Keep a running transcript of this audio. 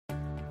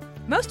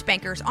Most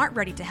bankers aren't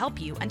ready to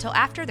help you until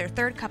after their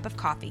third cup of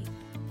coffee.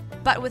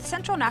 But with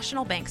Central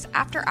National Bank's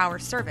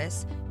after-hours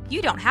service,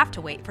 you don't have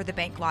to wait for the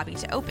bank lobby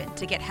to open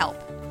to get help.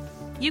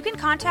 You can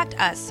contact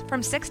us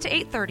from 6 to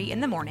 8:30 in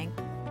the morning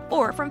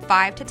or from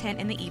 5 to 10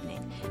 in the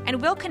evening,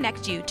 and we'll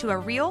connect you to a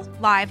real,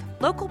 live,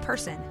 local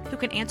person who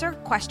can answer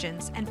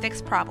questions and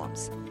fix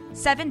problems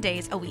 7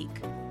 days a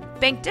week.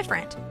 Bank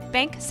different.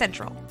 Bank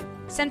Central.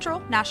 Central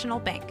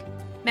National Bank.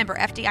 Member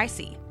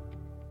FDIC.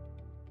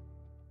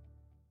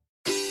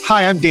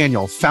 Hi, I'm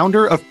Daniel,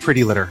 founder of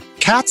Pretty Litter.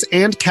 Cats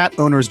and cat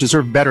owners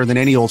deserve better than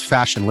any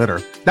old-fashioned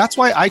litter. That's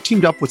why I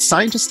teamed up with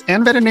scientists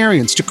and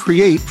veterinarians to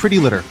create Pretty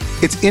Litter.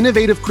 Its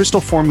innovative crystal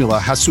formula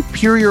has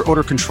superior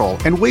odor control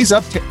and weighs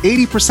up to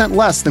 80%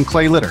 less than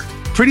clay litter.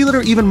 Pretty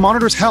Litter even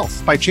monitors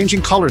health by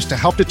changing colors to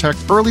help detect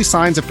early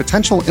signs of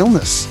potential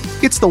illness.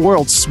 It's the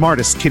world's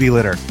smartest kitty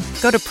litter.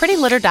 Go to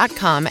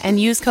prettylitter.com and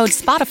use code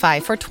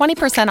SPOTIFY for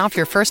 20% off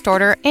your first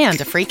order and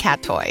a free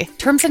cat toy.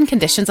 Terms and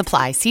conditions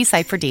apply. See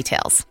site for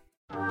details.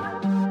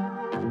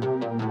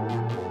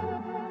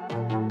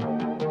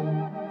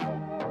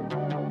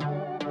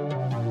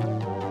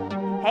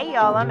 Hey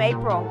y'all, I'm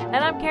April. And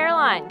I'm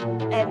Caroline.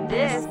 And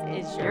this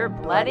is your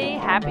Bloody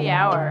Happy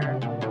Hour.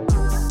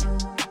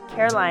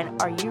 Caroline,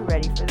 are you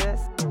ready for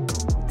this?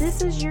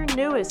 This is your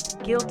newest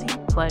guilty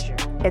pleasure.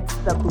 It's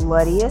the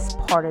bloodiest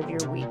part of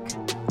your week.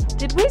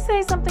 Did we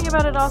say something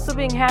about it also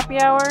being happy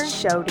hour?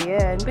 Show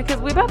did. Because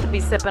we about to be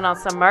sipping on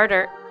some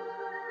murder.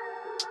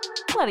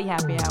 Bloody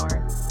Happy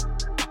Hour.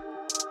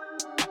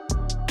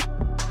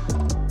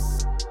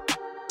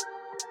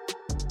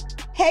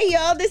 Hey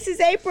y'all, this is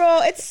April.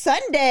 It's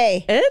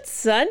Sunday. It's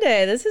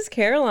Sunday. This is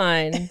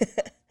Caroline.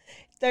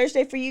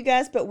 Thursday for you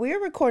guys, but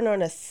we're recording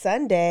on a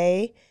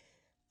Sunday.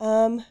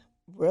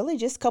 Really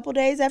just a couple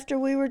days after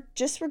we were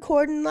just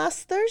recording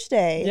last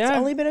Thursday. Yeah. It's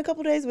only been a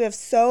couple days. We have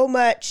so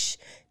much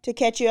to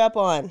catch you up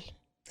on.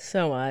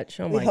 So much.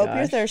 Oh my gosh. We hope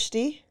you're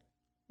thirsty.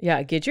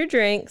 Yeah, get your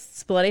drinks.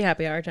 It's Bloody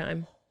Happy Hour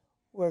time.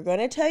 We're going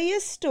to tell you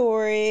a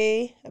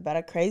story about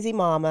a crazy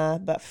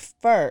mama, but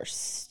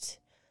first,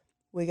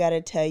 we got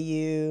to tell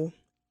you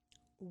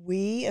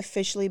we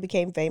officially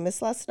became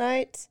famous last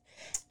night.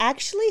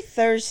 Actually,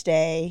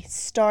 Thursday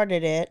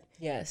started it.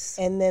 Yes.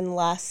 And then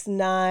last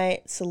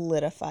night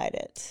solidified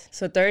it.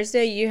 So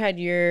Thursday you had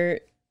your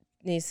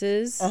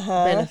niece's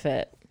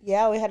benefit.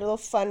 Yeah, we had a little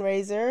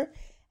fundraiser.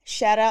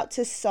 Shout out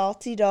to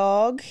Salty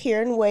Dog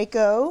here in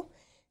Waco.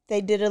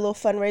 They did a little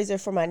fundraiser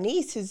for my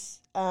niece who's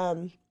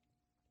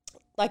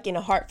like in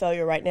a heart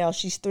failure right now.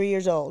 She's 3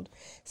 years old.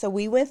 So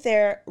we went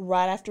there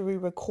right after we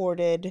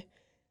recorded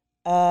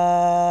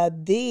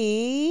what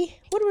did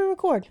we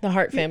record? The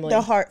Hart Family.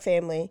 The Hart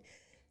Family.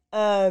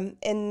 And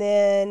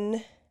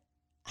then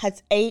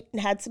ate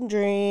and had some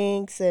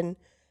drinks. And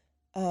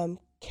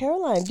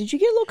Caroline, did you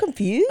get a little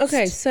confused?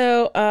 Okay,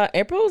 so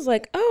April was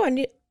like, "Oh, I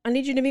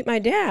need you to meet my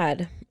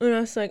dad," and I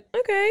was like,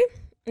 "Okay."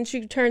 And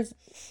she turns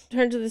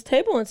to this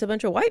table and it's a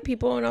bunch of white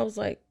people, and I was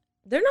like,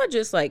 "They're not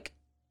just like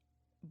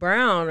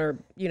brown or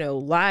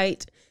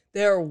light;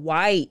 they're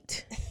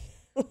white."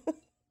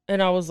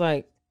 And I was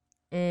like,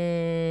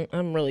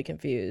 I'm really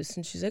confused.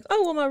 And she's like,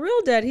 "Oh, well, my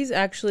real dad, he's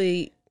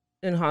actually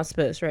in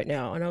hospice right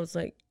now." And I was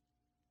like,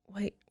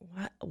 "Wait,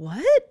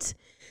 what?"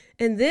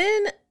 And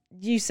then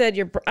you said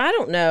I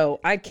don't know.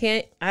 I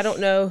don't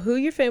know who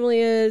your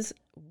family is.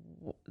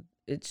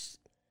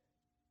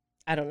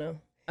 I don't know.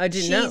 I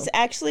didn't know. She's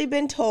actually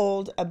been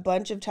told a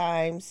bunch of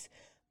times,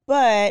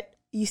 but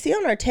you see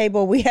on our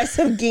table, we have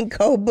some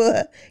ginkgo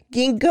biloba.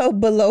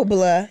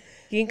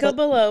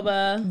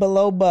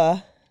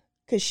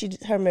 Because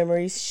her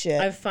memory's shit.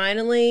 I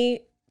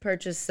finally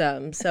purchased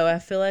some, so I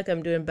feel like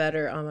I'm doing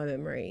better on my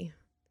memory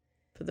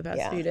for the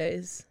past few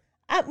days.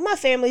 My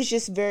family's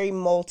just very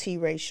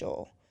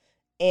multiracial,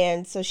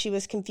 and so she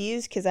was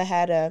confused because I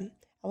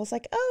was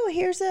like, "Oh,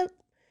 here's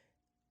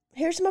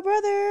my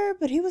brother,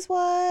 but he was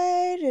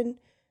white," and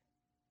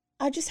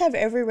I just have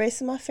every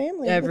race in my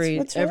family.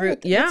 What's wrong?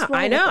 Yeah,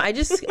 I know. I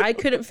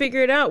couldn't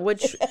figure it out.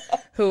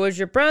 Who was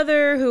your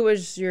brother? Who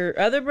was your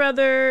other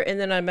brother? And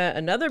then I met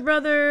another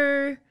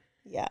brother.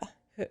 Yeah.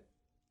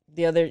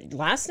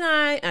 Last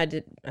night,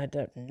 I'd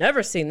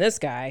never seen this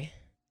guy.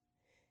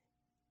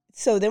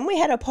 So then we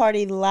had a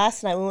party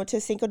last night. We went to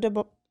a Cinco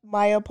de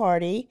Mayo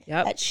party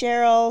at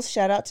Cheryl's.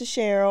 Shout out to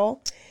Cheryl.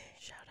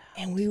 Shout out.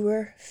 And we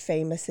were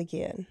famous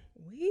again.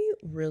 We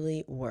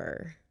really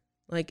were.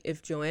 Like,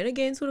 if Joanna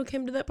Gaines would have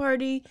come to that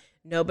party,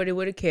 nobody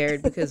would have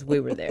cared because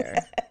we were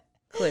there.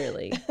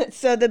 Clearly.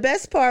 So the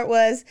best part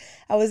was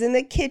I was in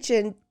the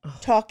kitchen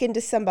talking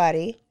to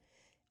somebody.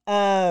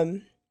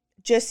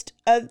 Just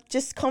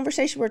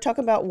conversation. We were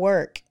talking about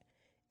work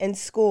and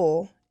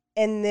school.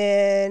 And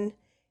then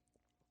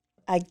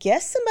I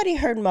guess somebody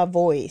heard my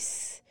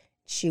voice.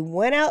 She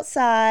went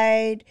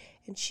outside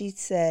and she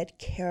said,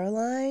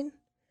 "Caroline,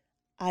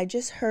 I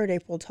just heard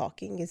April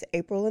talking. Is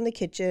April in the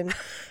kitchen?"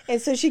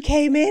 And so she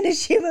came in and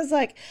she was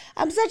like,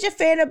 "I'm such a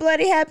fan of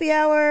Bloody Happy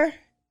Hour."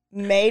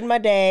 Made my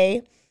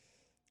day.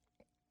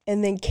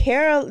 And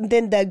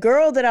then the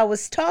girl that I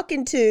was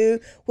talking to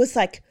was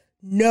like,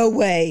 "No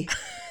way.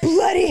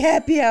 bloody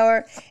happy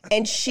hour.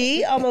 And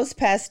she almost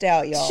passed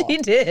out, y'all. She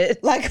did.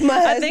 Like my I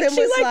husband think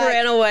she was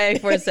ran away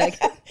for a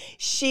second.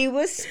 She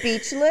was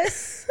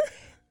speechless.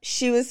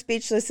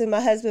 And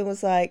my husband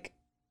was like,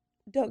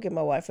 don't give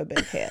my wife a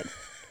big head.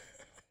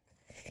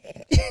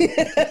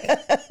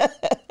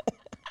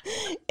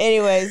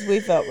 Anyways, we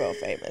felt real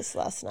famous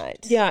last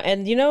night. Yeah,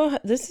 and you know,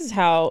 this is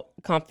how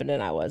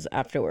confident I was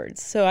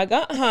afterwards. So I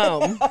got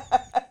home.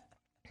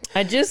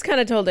 I just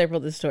kind of told April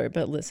this story,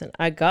 but listen,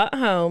 I got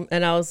home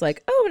and I was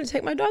like, oh, I'm going to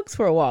take my dogs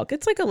for a walk.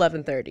 It's like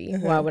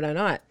 11:30. Why would I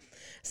not?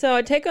 So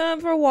I take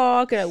them for a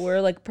walk and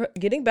we're like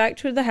getting back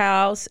to the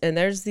house and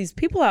there's these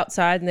people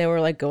outside and they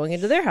were like going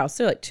into their house.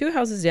 They're like 2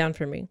 houses down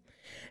from me.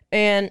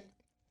 And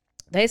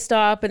they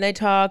stop and they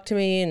talk to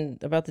me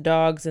and about the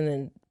dogs, and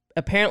then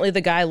apparently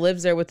the guy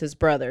lives there with his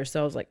brother. So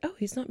I was like, oh,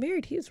 he's not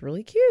married. He's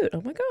really cute.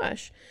 Oh my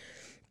gosh.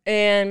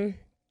 And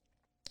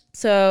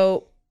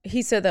so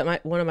he said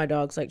that one of my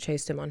dogs like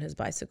chased him on his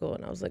bicycle,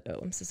 and I was like, oh,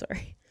 I'm so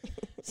sorry.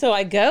 So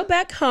I go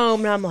back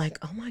home and I'm like,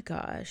 oh my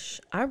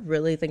gosh, I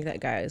really think that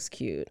guy is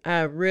cute.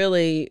 I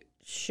really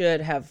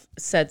should have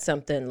said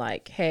something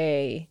like,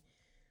 hey,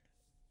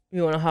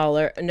 you want to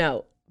holler?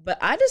 No, but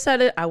I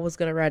decided I was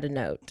going to write a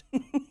note.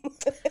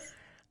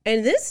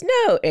 And this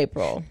note,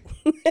 April.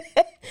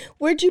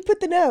 Where'd you put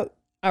the note?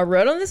 I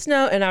wrote on this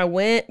note and I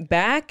went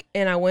back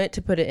and I went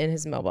to put it in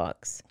his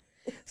mailbox.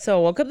 So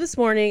I woke up this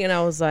morning and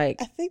I was like,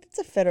 I think that's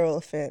a federal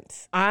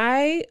offense.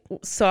 I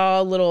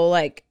saw little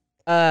like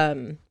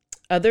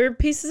other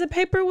pieces of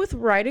paper with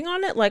writing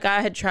on it. Like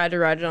I had tried to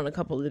write it on a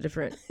couple of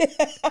different.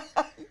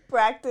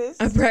 Practice.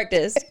 I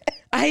practiced.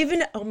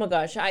 Oh my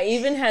gosh,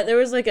 there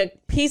was like a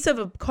piece of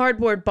a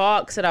cardboard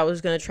box that I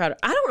was going to try to,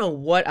 I don't know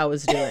what I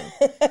was doing.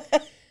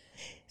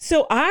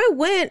 So I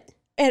went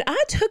and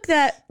I took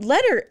that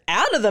letter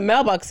out of the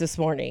mailbox this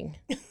morning.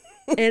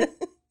 And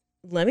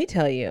let me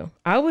tell you,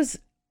 I was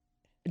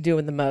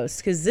doing the most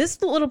because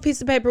this little piece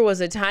of paper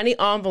was a tiny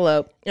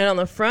envelope. And on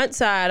the front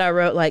side, I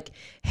wrote like,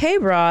 hey,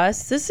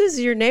 Ross, this is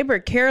your neighbor,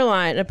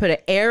 Caroline. And I put an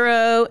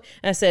arrow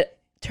and I said,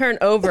 turn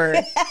over.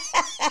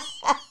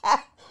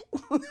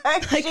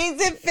 Like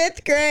she's in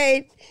 5th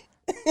grade.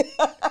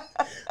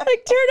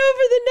 Like, turn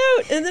over the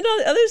note. And then on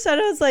the other side,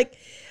 I was like,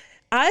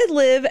 I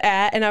live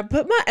at, and I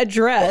put my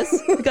address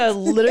because I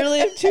literally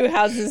have 2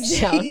 houses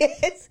down.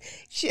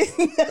 She's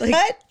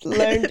not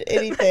learned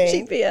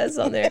anything.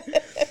 GPS on there.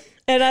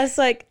 And I was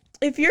like,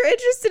 if you're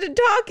interested in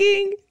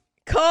talking,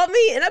 call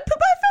me. And I put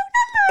my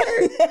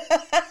phone number.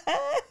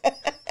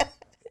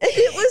 And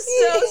it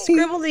was so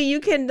scribbly. You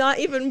cannot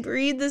even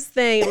read this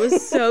thing. It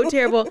was so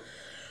terrible.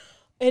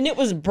 And it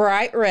was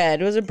bright red.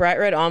 It was a bright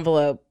red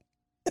envelope.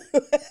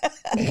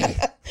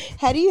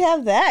 How do you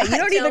have that? You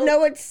don't even know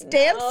what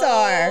stamps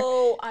are.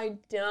 Oh, I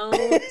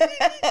don't.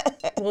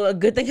 Well, a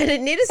good thing I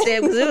didn't need a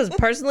stamp because it was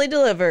personally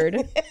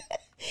delivered.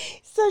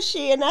 So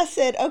I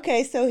said,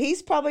 okay, so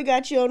he's probably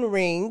got you on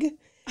Ring,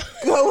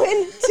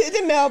 going to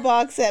the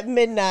mailbox at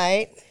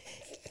midnight,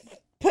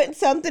 putting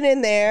something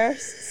in there,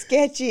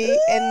 sketchy,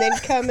 and then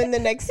coming the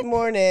next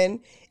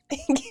morning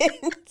and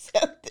getting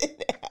something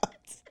out.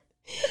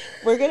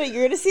 You're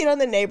gonna see it on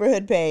the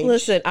neighborhood page.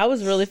 Listen, I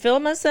was really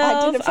feeling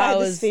myself. Identify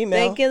this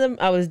female.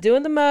 I was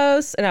doing the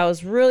most, and I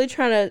was really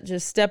trying to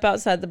just step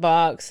outside the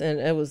box, and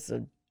it was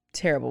a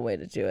terrible way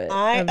to do it.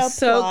 I'm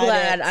so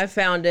glad I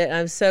found it.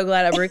 I'm so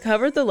glad I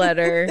recovered the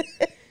letter,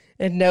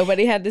 and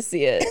nobody had to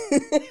see it.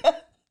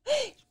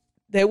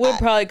 They would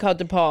probably called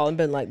DePaul and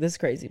been like, "This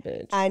crazy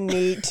bitch." I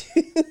need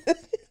to.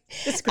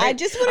 I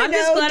just want to know. I'm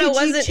just glad I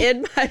wasn't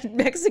in my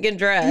Mexican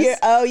dress.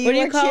 What do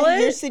you call it?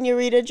 Your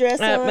senorita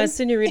dress on? My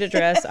senorita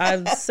dress.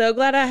 I'm so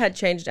glad I had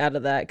changed out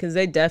of that because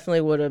they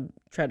definitely would have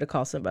tried to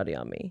call somebody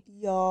on me.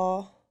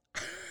 Y'all.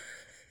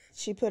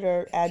 She put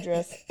her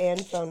address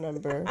and phone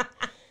number.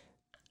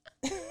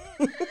 I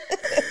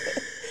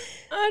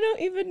don't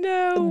even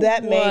know.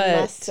 That made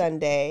my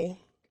Sunday.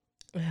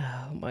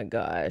 Oh my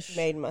gosh.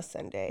 Made my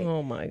Sunday.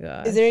 Oh my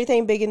gosh. Is there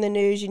anything big in the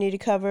news you need to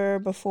cover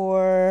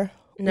before...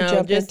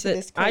 No, just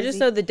I just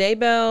know the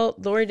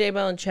Lori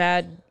Daybell and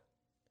Chad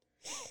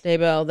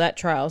Daybell, that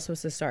trial is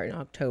supposed to start in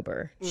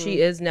October. She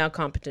is now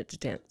competent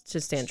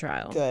to stand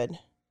trial. Good.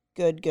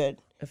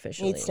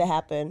 Officially. Needs to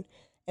happen.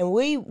 And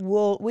we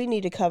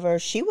need to cover,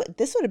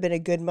 this would have been a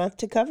good month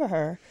to cover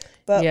her.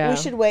 But we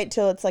should wait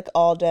till it's like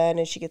all done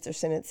and she gets her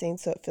sentencing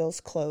so it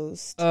feels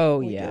closed. Oh,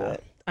 yeah.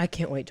 I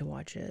can't wait to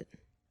watch it.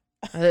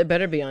 It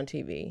better be on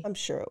TV. I'm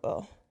sure it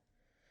will.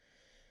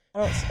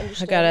 I don't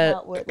understand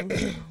how it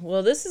wouldn't.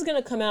 Well, this is going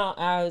to come out.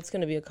 It's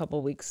going to be a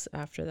couple weeks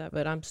after that,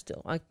 but I'm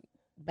still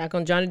back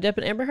on Johnny Depp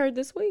and Amber Heard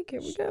this week. Here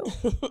we go.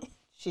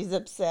 She's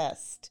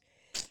obsessed.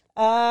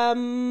 I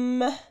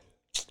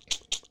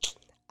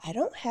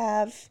don't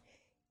have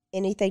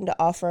anything to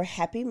offer.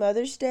 Happy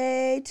Mother's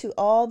Day to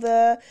all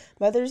the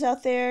mothers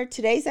out there.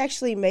 Today's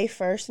actually May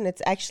 1st, and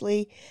it's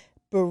actually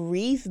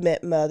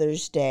Bereavement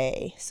Mother's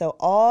Day. So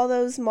all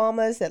those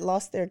mamas that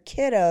lost their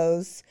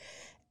kiddos,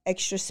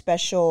 extra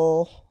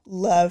special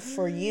love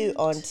for you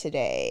on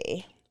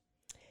today.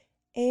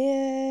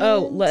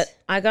 And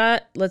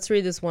let's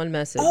read this one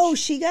message. oh,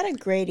 she got a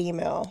great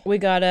email. We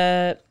got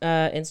a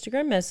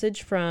Instagram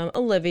message from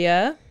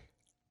Olivia,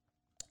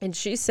 and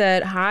she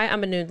said, "Hi,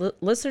 I'm a new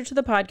listener to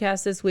the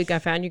podcast this week. I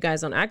found you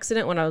guys on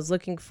accident when I was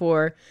looking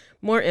for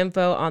more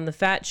info on the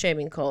fat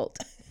shaming cult."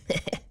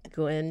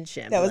 Gwen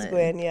Shamblin. That was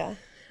Gwen,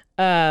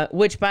 yeah.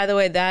 Which, by the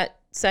way, that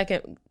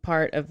second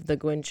part of the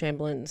Gwen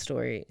Shamblin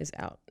story is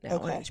out now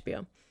Okay. on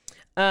HBO.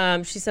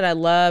 She said, "I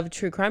love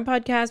true crime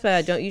podcasts, but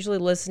I don't usually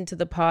listen to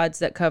the pods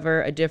that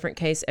cover a different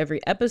case every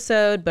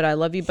episode. But I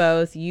love you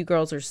both. You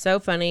girls are so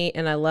funny,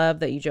 and I love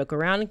that you joke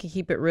around and can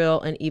keep it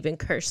real and even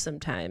curse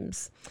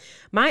sometimes.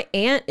 My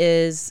aunt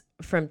is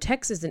from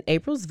Texas, and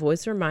April's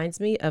voice reminds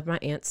me of my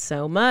aunt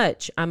so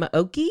much. I'm a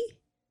Okie,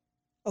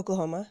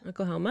 Oklahoma.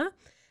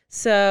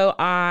 So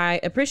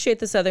I appreciate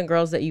the Southern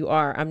girls that you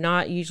are. I'm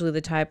not usually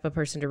the type of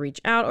person to reach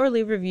out or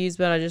leave reviews,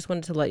 but I just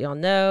wanted to let y'all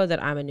know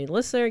that I'm a new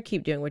listener.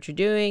 Keep doing what you're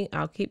doing.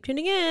 I'll keep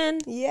tuning in."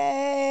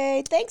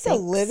 Yay. Thanks,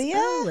 Olivia.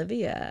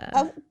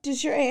 Olivia.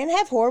 Does your aunt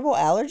have horrible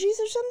allergies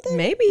or something?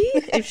 Maybe.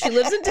 If she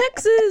lives in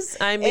Texas.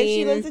 I mean. If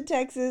she lives in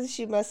Texas,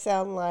 she must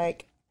sound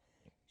like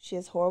she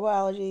has horrible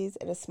allergies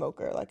and a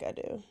smoker like I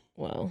do.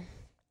 Well.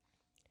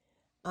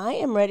 I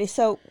am ready.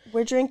 So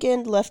we're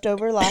drinking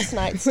leftover last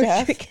night's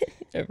stuff.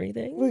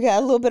 Everything. We got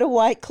a little bit of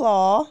White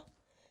Claw.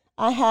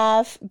 I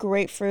have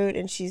grapefruit,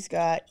 and she's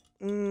got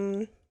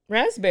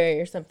Raspberry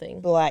or something.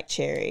 black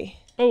cherry.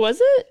 Oh, was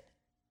it?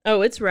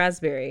 Oh, it's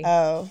raspberry.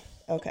 Oh,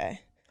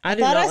 okay. I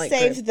Thought I like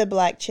saved the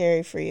black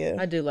cherry for you.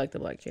 I do like the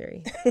black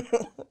cherry. I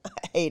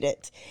hate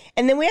it.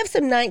 And then we have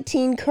some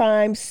 19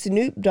 Crimes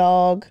Snoop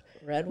Dogg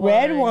Red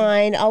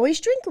wine.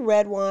 Always drink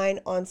red wine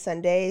on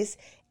Sundays.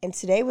 And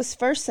today was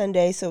first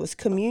Sunday, so it was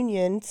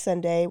Communion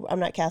Sunday. I'm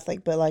not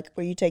Catholic, but like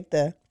where you take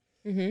the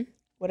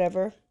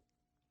whatever.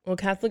 Well,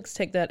 Catholics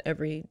take that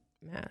every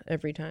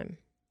time.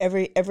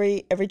 Every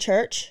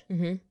church.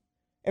 Mm-hmm.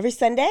 Every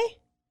Sunday.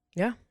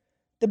 Yeah.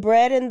 The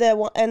bread and the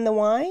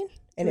wine,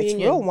 and Communion.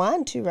 it's real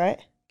wine too, right?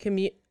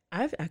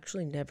 I've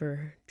actually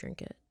never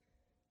drank it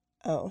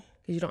Oh.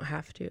 because you don't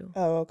have to.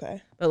 Oh,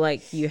 okay. But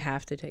like you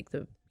have to take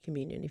the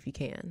communion if you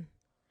can.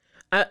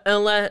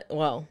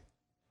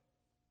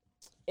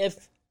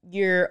 If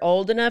you're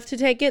old enough to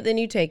take it, then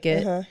you take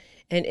it. Uh-huh.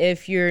 And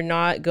if you're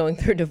not going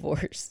through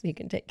divorce, you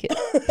can take it.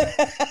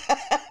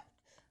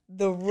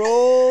 The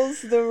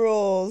rules.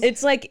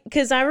 It's like,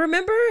 because I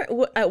remember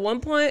at one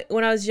point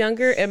when I was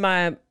younger and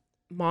my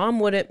mom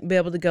wouldn't be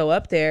able to go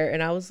up there.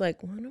 And I was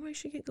like, well, nobody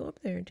should go up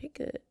there and take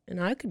it. And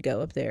I could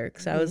go up there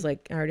because I was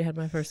like, I already had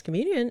my first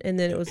communion. And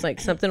then it was like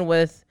something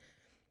with,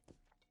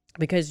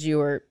 because you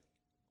were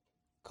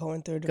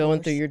going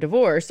through your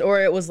divorce.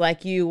 Or it was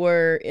like you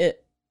were,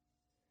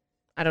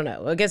 I don't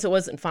know. I guess it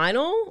wasn't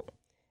final.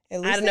 I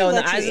don't know. In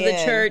the eyes of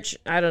the church,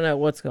 I don't know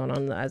what's going on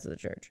in the eyes of the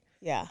church.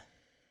 Yeah.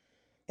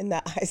 In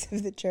the eyes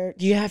of the church.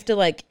 You have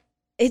to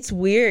it's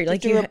weird.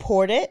 Like you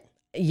report it?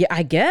 Yeah,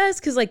 I guess.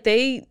 Because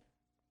they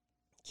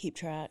keep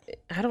track.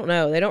 I don't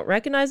know. They don't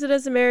recognize it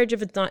as a marriage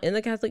if it's not in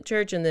the Catholic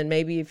Church. And then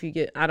maybe if you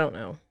get, I don't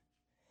know.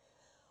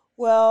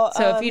 Well.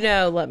 So if you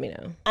know, let me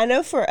know. I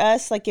know for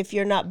us, like if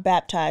you're not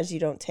baptized, you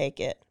don't take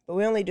it. But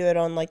we only do it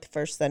on like the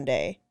first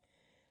Sunday.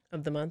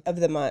 Of the month? Of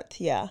the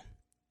month, yeah.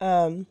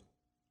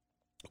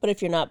 But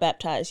if you're not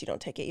baptized, you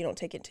don't take it. You don't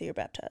take it until you're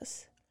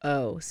baptized.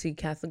 Oh, see,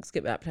 Catholics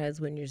get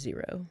baptized when you're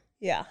 0.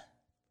 Yeah.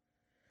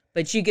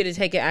 But you get to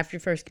take it after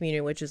first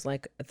communion, which is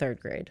like a 3rd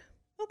grade.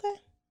 Okay.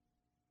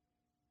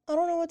 I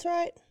don't know what's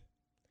right.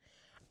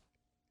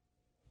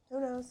 Who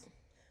knows?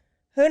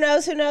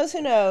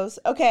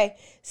 Okay,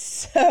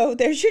 so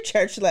there's your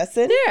church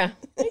lesson. Yeah,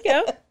 there you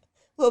go. A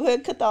little bit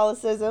of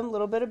Catholicism, a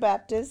little bit of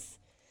Baptist.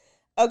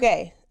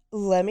 Okay,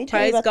 let me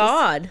tell you about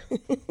God.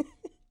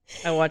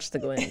 I watched the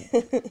Gwen.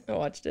 I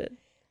watched it.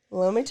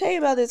 Let me tell you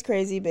about this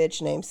crazy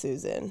bitch named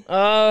Susan.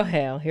 Oh,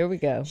 hell. Here we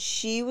go.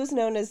 She was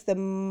known as the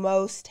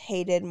most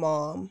hated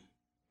mom.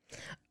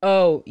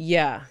 Oh,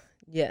 yeah.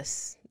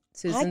 Yes.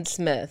 Susan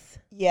Smith.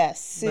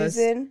 Yes,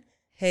 Susan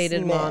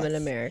hated Smith. mom in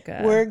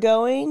America. We're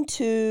going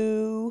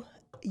to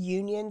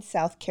Union,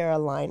 South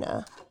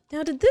Carolina.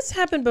 Now, did this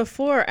happen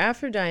before or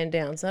after Diane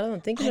Downs?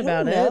 I'm thinking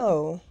about it.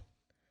 No.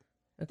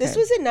 Okay. This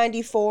was in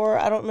 94.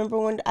 I don't remember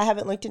when. I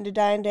haven't looked into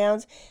Diane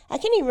Downs. I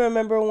can't even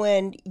remember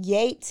when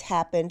Yates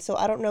happened, so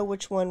I don't know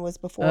which one was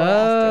before or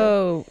after.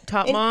 Oh,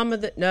 Top Mom of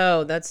the...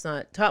 No, that's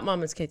not. Top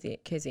Mom is Casey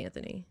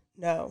Anthony.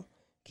 No.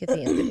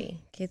 Casey Anthony.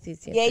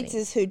 Yates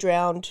is who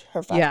drowned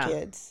her 5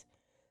 kids.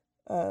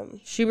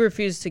 She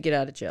refused to get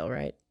out of jail,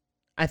 right?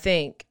 I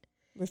think.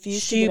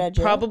 Refused to get out of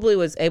jail? She probably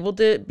was able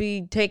to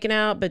be taken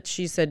out, but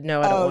she said,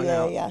 no, I don't want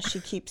out. Oh, yeah. She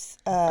keeps...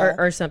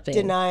 or something.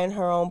 Denying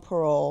her own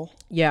parole.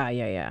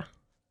 Yeah.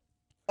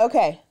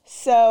 Okay,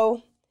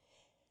 so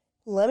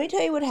let me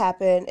tell you what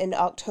happened in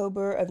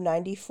October of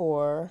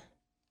 94.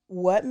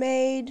 What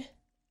made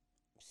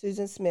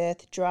Susan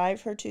Smith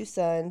drive her 2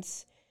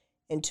 sons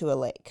into a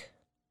lake?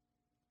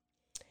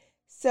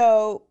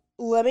 So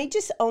let me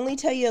just only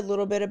tell you a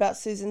little bit about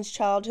Susan's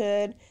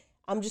childhood.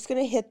 I'm just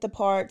going to hit the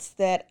parts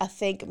that I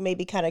think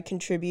maybe kind of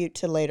contribute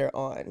to later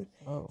on.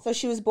 Oh. So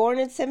she was born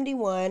in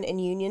 1971 in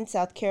Union,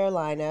 South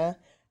Carolina.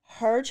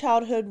 Her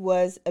childhood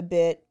was a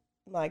bit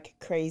like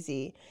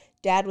crazy.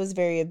 Dad was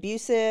very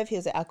abusive. He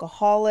was an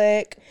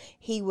alcoholic.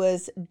 He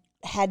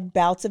had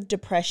bouts of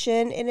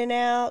depression in and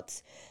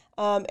out.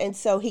 And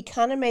so he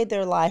kind of made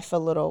their life a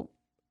little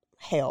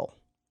hell.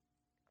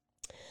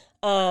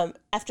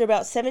 After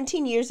about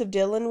 17 years of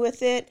dealing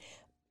with it,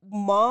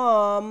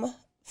 Mom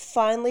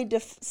finally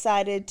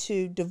decided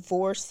to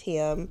divorce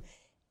him,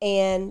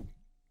 and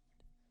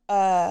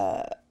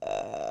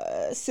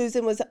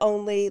Susan was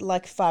only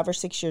like 5 or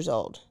 6 years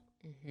old.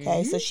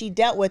 Okay, so she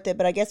dealt with it,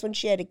 but I guess when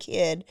she had a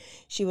kid,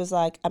 she was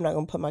like, I'm not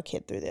going to put my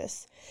kid through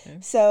this. Okay.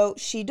 So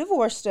she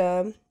divorced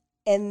him,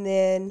 and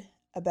then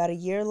about a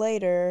year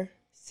later,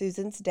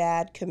 Susan's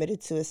dad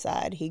committed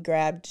suicide. He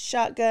grabbed a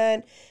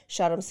shotgun,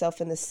 shot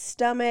himself in the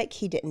stomach.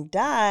 He didn't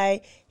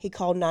die. He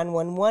called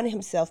 911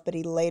 himself, but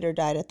he later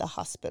died at the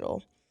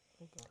hospital.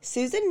 Okay.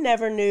 Susan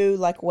never knew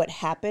like what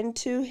happened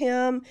to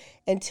him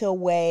until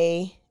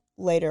way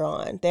later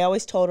on. They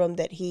always told him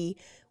that he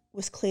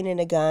was cleaning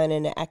a gun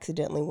and it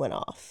accidentally went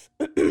off.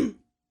 So,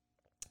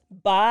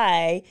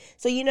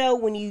 you know,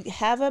 when you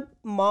have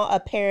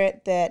a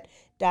parent that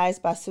dies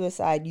by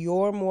suicide,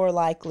 you're more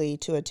likely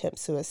to attempt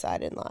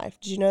suicide in life.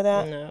 Did you know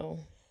that? No.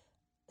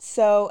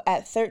 So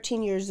at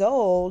 13 years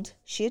old,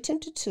 she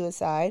attempted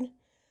suicide,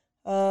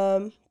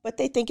 but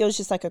they think it was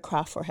just like a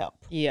cry for help.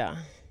 Yeah.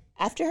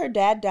 After her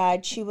dad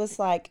died, she was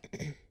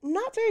like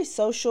not very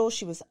social.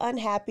 She was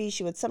unhappy.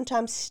 She would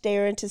sometimes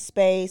stare into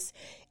space.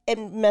 It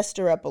messed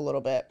her up a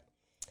little bit.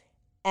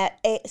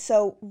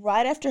 So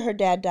right after her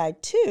dad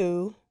died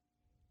too,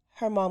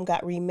 her mom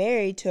got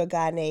remarried to a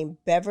guy named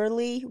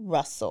Beverly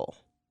Russell.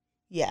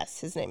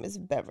 Yes, his name is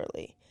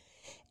Beverly.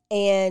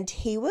 And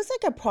he was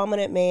like a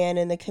prominent man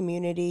in the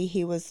community.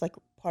 He was like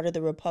part of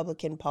the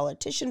Republican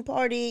politician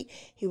party.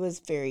 He was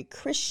very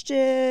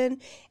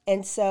Christian.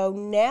 And so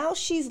now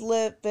she's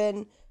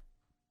living,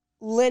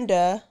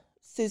 Linda,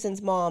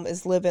 Susan's mom,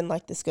 is living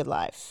like this good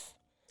life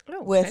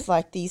with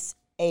like these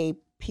A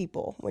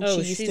people when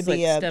she used to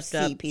be a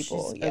C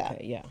people. Yeah.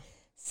 Okay, yeah.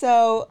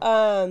 So,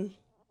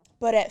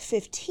 but at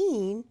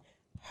 15,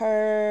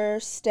 her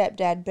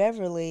stepdad,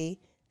 Beverly,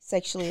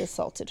 sexually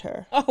assaulted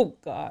her. Oh,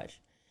 gosh.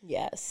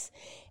 Yes.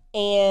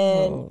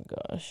 And oh,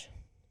 gosh.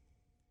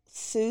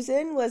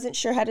 Susan wasn't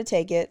sure how to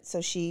take it, so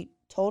she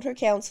told her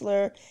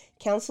counselor.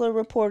 Counselor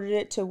reported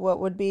it to what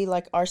would be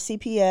like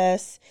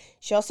RCPS.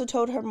 She also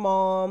told her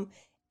mom,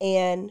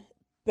 and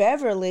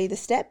Beverly, the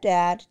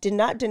stepdad, did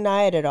not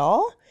deny it at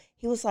all.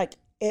 He was like,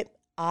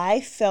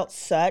 I felt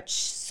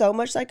so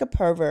much like a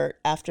pervert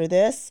after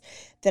this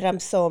that I'm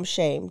so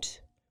ashamed.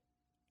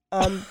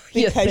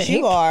 Because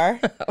you are.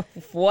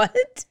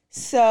 What?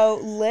 So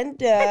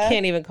Linda, I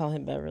can't even call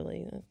him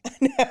Beverly.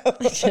 No,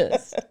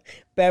 Just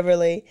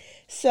Beverly.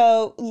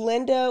 So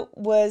Linda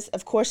was,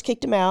 of course,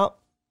 kicked him out,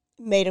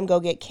 made him go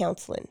get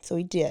counseling. So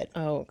he did.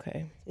 Oh,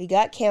 okay. He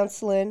got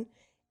counseling,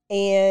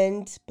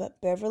 but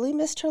Beverly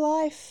missed her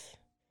life.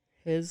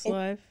 His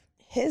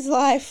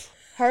life,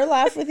 her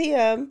life with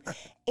him,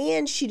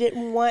 and she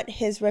didn't want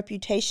his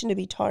reputation to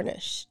be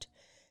tarnished.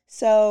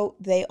 So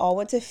they all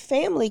went to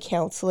family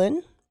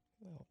counseling.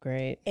 Oh,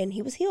 great. And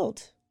he was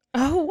healed.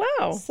 Oh,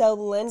 wow. So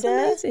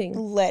Linda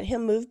let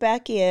him move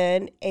back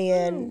in,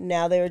 and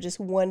now they were just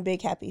one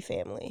big happy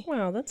family.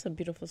 Wow, that's a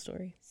beautiful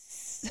story.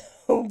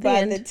 So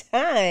by the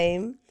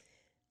time,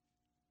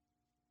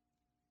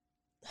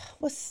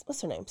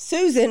 what's her name?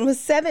 Susan was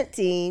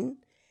 17.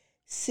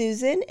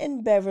 Susan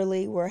and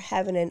Beverly were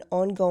having an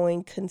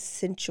ongoing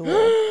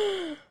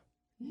consensual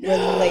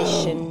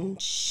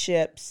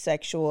relationship,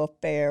 sexual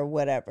affair,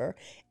 whatever.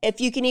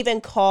 If you can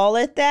even call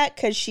it that,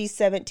 because she's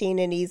 17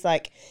 and he's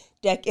like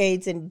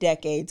decades and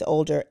decades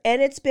older.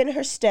 And it's been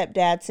her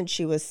stepdad since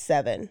she was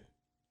 7.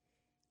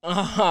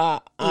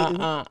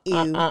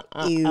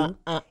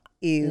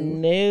 Ew.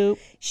 Nope.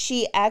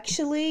 She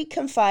actually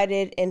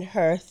confided in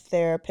her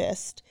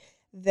therapist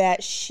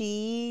that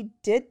she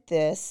did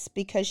this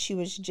because she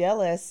was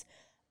jealous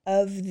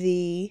of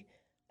the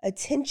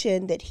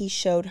attention that he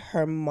showed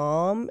her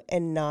mom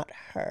and not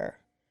her.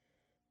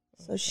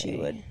 So she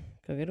would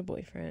go get a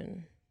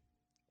boyfriend.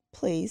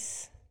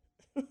 Please.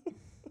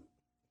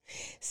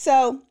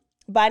 So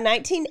by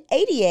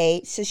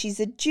 1988, so she's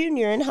a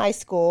junior in high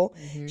school,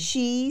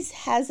 she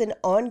has an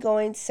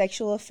ongoing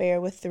sexual affair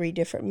with 3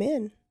 different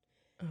men.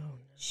 Oh, no.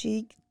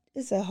 She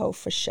is a hoe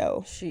for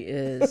show. She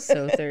is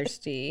so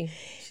thirsty.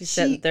 She's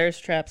setting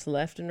thirst traps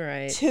left and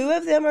right. 2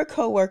 of them are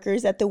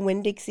co-workers at the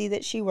Winn-Dixie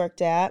that she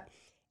worked at.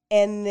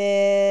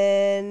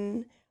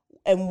 And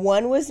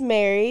one was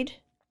married,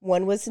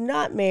 one was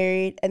not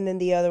married, and then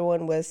the other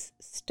one was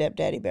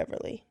stepdaddy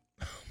Beverly.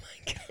 Oh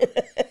my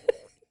God.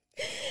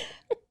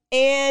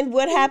 And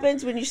what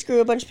happens when you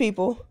screw a bunch of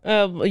people?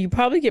 You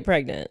probably get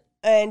pregnant.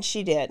 And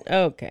she did.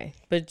 Okay.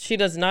 But she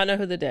does not know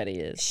who the daddy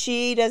is.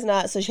 She does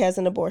not, so she has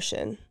an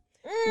abortion.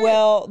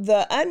 Well,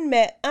 the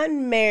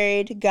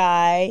unmarried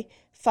guy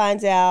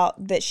finds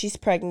out that she's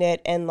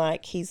pregnant and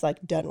like he's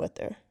like done with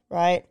her,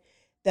 right?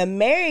 The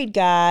married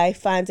guy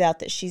finds out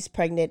that she's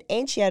pregnant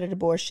and she had an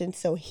abortion,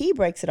 so he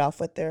breaks it off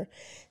with her.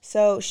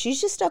 So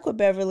she's just stuck with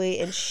Beverly,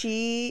 and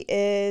she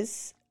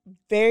is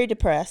very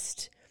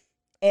depressed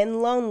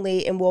and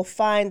lonely, and will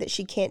find that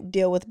she can't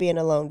deal with being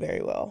alone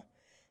very well.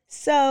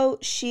 So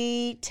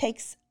she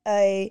takes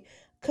a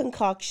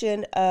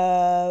concoction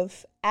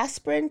of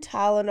aspirin,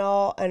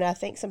 Tylenol, and I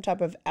think some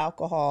type of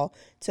alcohol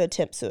to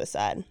attempt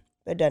suicide.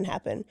 But it doesn't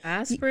happen.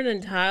 Aspirin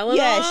and Tylenol?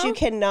 Yes, you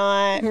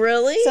cannot.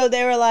 Really? So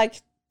they were like,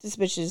 this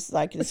bitch is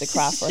like, it's a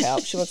cry for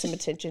help. She wants some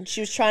attention.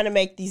 She was trying to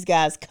make these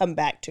guys come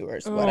back to her,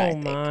 is what I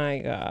think. Oh my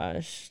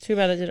gosh. Too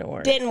bad it didn't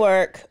work. Didn't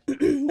work.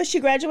 But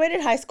she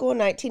graduated high school in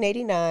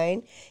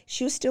 1989.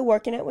 She was still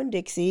working at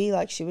Winn-Dixie.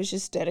 Like, she was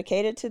just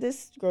dedicated to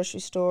this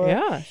grocery store.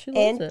 Yeah, she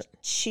loves it.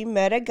 She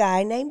met a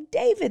guy named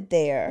David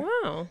there.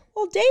 Wow.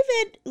 Well,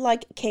 David,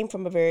 like, came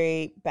from a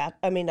very,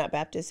 not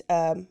Baptist,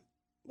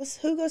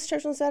 who goes to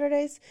church on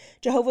Saturdays?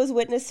 Jehovah's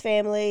Witness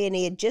family, and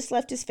he had just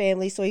left his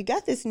family, so he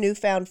got this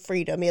newfound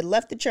freedom. He had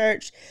left the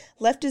church,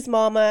 left his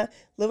mama,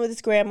 lived with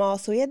his grandma,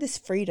 so he had this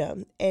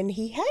freedom. And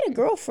he had a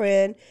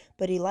girlfriend,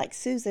 but he liked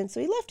Susan, so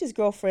he left his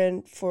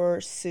girlfriend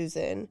for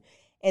Susan.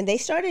 And they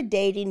started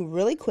dating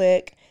really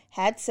quick,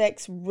 had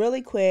sex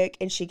really quick,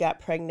 and she got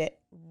pregnant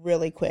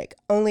really quick,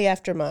 only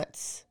after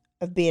months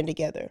of being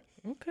together.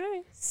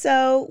 Okay.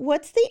 So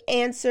what's the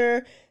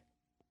answer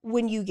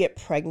when you get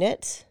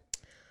pregnant?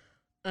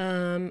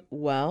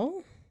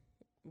 Well,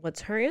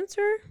 what's her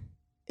answer?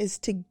 Is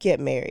to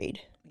get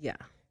married. Yeah.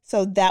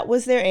 So that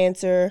was their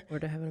answer. Or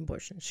to have an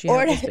abortion. She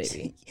had this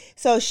baby.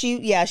 So she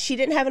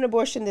didn't have an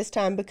abortion this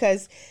time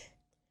because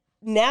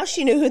now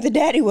she knew who the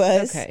daddy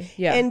was. Okay,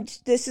 yeah. And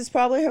this is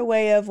probably her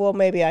way of, well,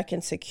 maybe I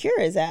can secure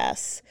his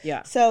ass.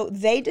 Yeah. So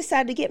they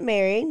decide to get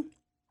married,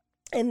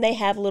 and they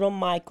have little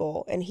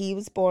Michael, and he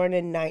was born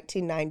in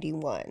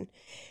 1991.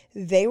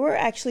 They were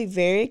actually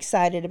very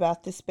excited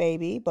about this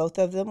baby. Both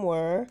of them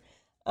were.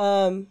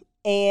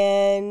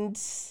 And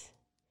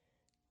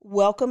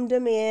welcomed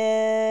him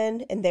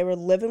in, and they were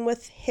living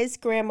with his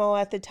grandma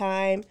at the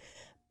time.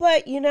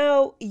 But,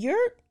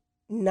 you're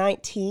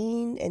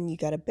 19 and you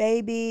got a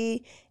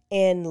baby,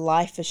 and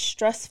life is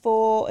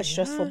stressful. It's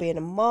stressful being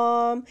a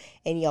mom,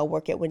 and y'all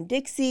work at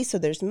Winn-Dixie, so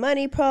there's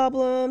money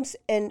problems,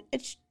 and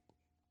it's,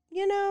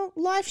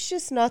 life's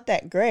just not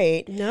that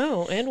great.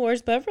 No, and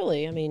where's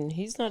Beverly? I mean,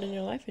 he's not in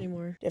your life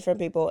anymore. Different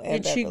people.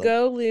 And Did she Beverly.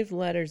 go leave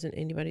letters in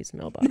anybody's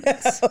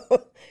mailbox?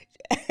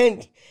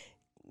 And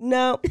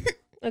no.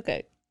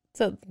 Okay,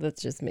 so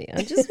that's just me.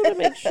 I just want to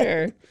make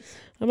sure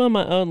I'm on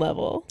my own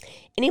level.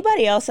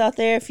 Anybody else out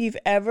there, if you've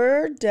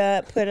ever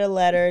put a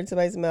letter in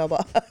somebody's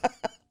mailbox,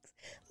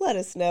 let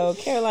us know.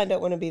 Caroline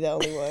don't want to be the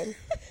only one.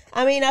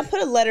 I mean, I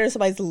put a letter in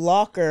somebody's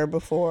locker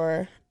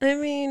before. I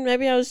mean,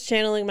 maybe I was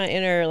channeling my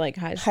inner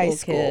high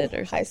school kid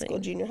or something. High school,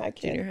 junior high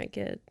kid. Junior high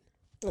kid.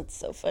 That's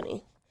so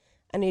funny.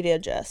 I need to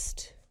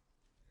adjust.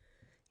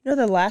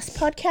 The last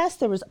podcast,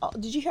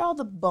 did you hear all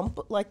the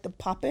the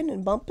popping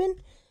and bumping?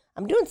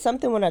 I'm doing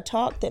something when I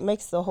talk that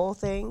makes the whole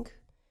thing,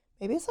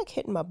 maybe it's like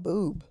hitting my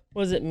boob.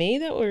 Was it me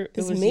that were, it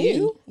was me.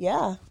 you?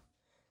 Yeah.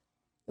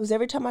 It was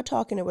every time I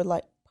talk, and it would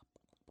I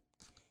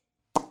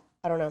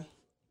don't know.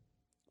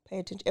 Pay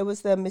attention. It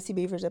was the Missy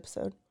Beavers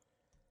episode.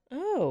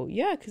 Oh,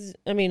 yeah, because,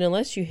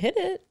 unless you hit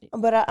it.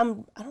 But I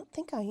don't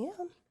think I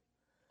am.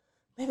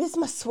 Maybe it's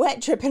my sweat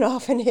dripping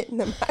off and hitting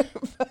the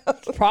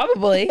microphone.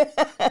 Probably.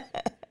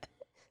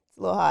 It's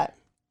a little hot.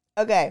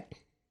 Okay.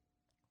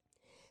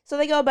 So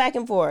they go back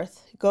and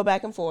forth,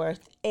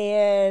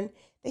 and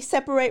they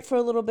separate for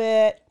a little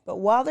bit. But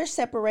while they're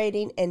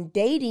separating and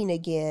dating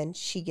again,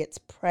 she gets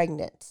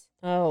pregnant.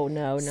 Oh,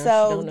 no, So she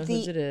don't know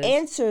whose it the is.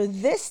 answer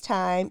this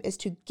time is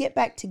to get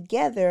back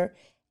together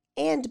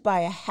and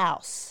buy a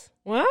house.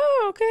 Wow,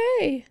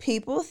 okay.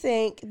 People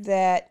think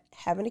that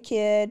having a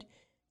kid,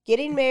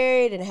 getting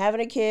married and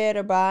having a kid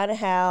or buying a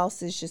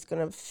house is just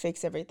going to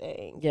fix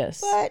everything.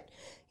 Yes. But,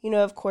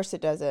 of course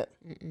it doesn't.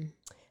 Mm-mm.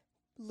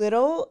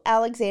 Little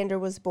Alexander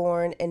was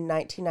born in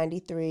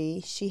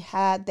 1993.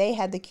 They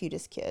had the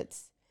cutest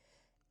kids.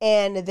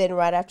 And then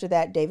right after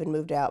that, David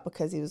moved out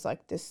because he was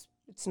like, it's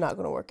not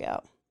going to work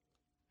out.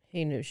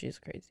 He knew she was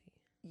crazy.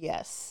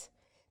 Yes.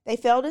 They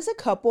failed as a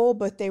couple,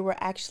 but they were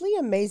actually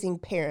amazing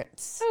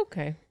parents.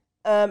 Okay.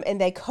 And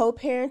they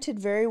co-parented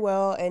very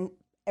well, and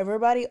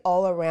everybody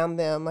all around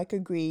them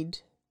agreed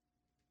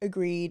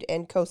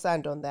and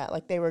co-signed on that.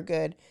 Like, they were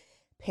good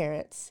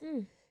parents.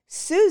 Mm.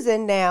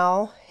 Susan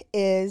now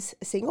is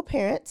a single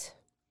parent.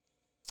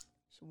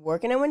 She's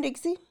working at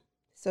Winn-Dixie,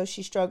 so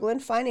she's struggling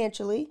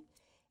financially,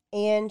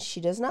 and she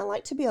does not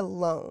like to be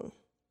alone.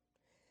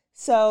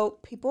 So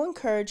people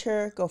encourage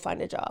her, go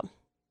find a job.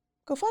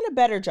 Go find a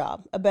better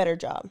job.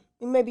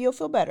 And maybe you'll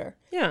feel better.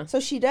 Yeah. So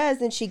she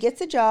does, and she gets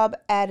a job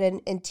at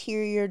an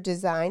interior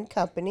design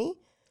company.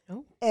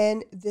 Oh.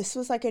 And this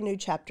was like a new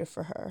chapter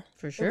for her.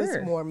 For sure. It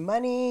was more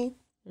money.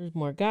 There's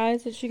more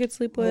guys that she could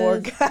sleep with. More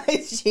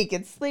guys she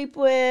could sleep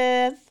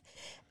with.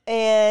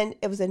 And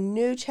it was a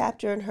new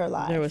chapter in her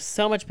life. There was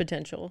so much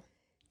potential.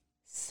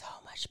 So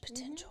much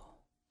potential.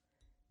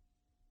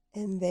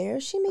 And there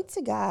she meets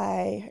a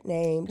guy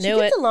named, she Knew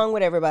gets it. along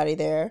with everybody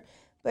there,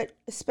 but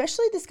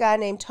especially this guy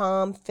named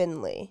Tom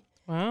Finley.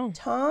 Wow.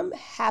 Tom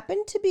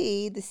happened to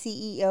be the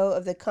CEO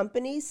of the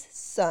company's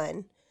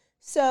son.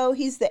 So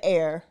he's the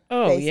heir,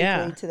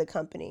 basically, to the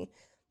company.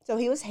 So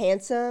he was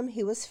handsome.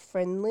 He was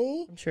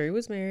friendly. I'm sure he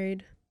was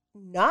married.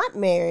 Not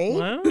married.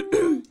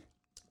 Wow.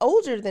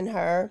 Older than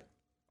her.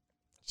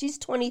 She's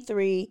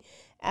 23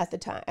 at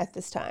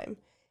this time.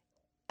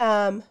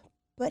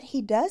 But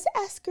he does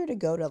ask her to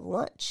go to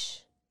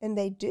lunch, and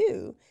they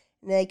do.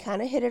 And they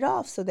kind of hit it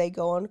off. So they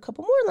go on a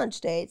couple more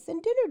lunch dates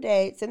and dinner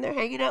dates, and they're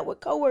hanging out with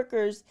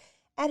coworkers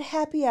at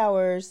happy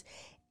hours.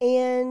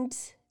 And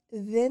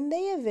then they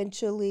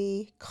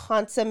eventually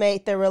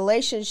consummate their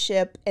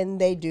relationship,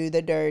 and they do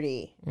the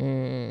dirty.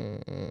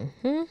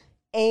 Mm-hmm.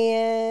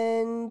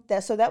 And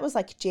so that was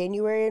like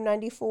January of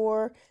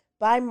 94.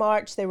 By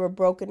March, they were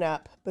broken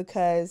up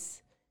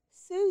because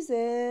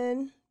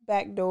Susan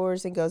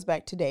backdoors and goes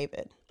back to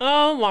David.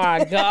 Oh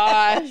my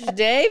gosh,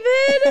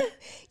 David?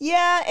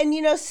 Yeah, and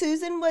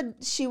Susan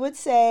would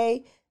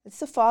say, it's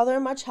the father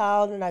of my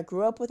child, and I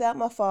grew up without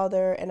my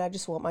father, and I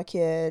just want my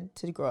kid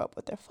to grow up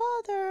with their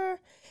father.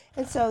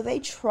 And so they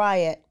try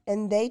it,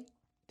 and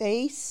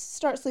they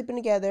start sleeping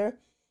together.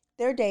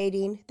 They're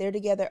dating. They're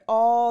together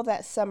all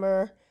that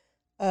summer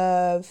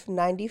of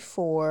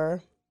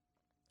 94.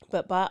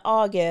 But by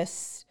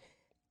August,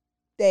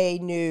 they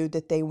knew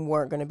that they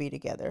weren't going to be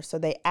together. So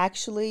they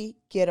actually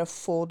get a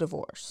full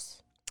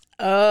divorce.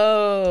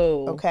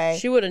 Oh. Okay.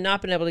 She would have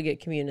not been able to get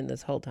communion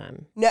this whole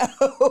time.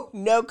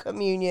 No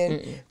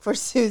communion for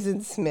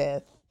Susan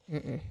Smith.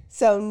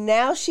 So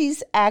now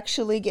she's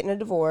actually getting a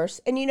divorce.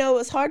 And, it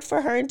was hard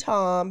for her and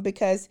Tom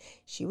because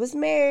she was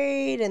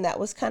married, and that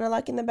was kind of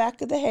like in the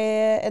back of their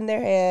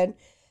head.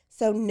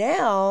 So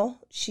now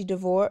she's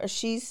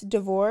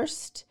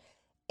divorced,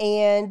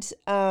 and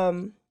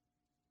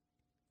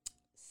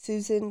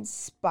Susan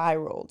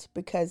spiraled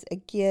because,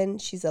 again,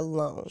 she's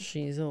alone.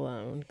 She's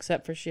alone,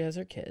 except for she has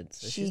her kids.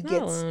 So She she's not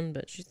gets- alone,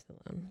 but she's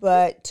alone.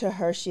 But to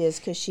her, she is,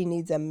 because she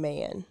needs a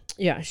man.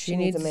 Yeah, she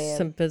needs needs a man.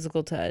 some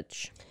physical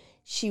touch.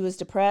 She was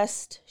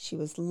depressed, she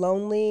was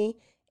lonely,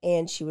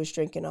 and she was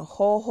drinking a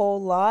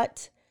whole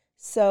lot.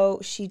 So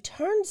she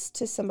turns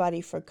to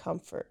somebody for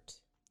comfort.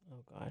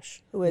 Oh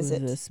gosh. Who is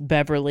it? This?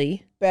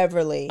 Beverly.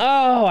 Beverly.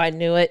 Oh, I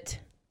knew it.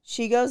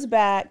 She goes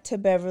back to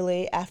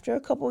Beverly after a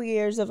couple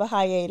years of a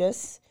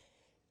hiatus,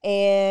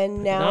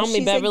 and now on me,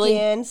 she's Beverly.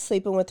 again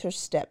sleeping with her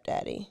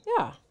stepdaddy.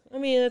 Yeah. I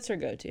mean, that's her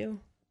go-to.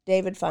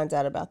 David finds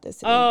out about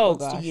this and he Oh,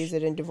 wants gosh. to use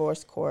it in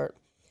divorce court.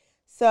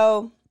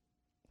 So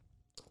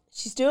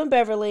she's doing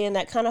Beverly, and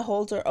that kind of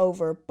holds her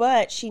over,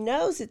 but she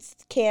knows it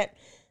can't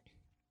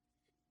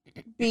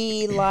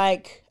be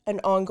like an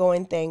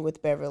ongoing thing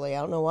with Beverly.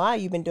 I don't know why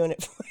you've been doing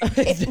it for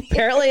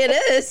Apparently it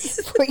is.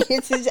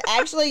 It's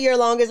actually your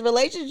longest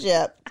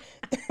relationship.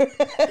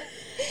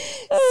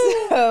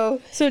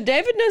 So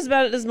David knows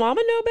about it. Does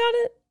Mama know about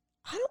it?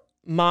 I don't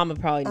Mama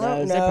probably I don't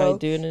knows. know. They're probably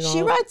doing it all.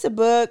 She writes a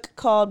book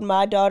called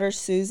My Daughter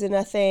Susan,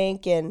 I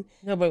think, and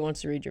Nobody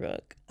wants to read your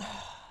book.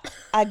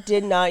 I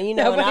did not, and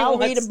Nobody I'll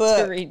wants read a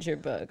book. to read your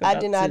book. I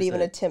about did not even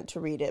Susan. attempt to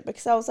read it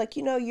because I was like,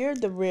 you're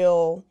the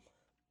real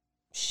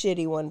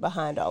shitty one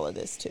behind all of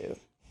this too.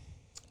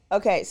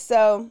 Okay,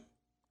 so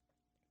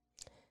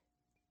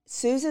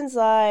Susan's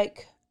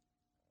like,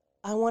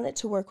 I want it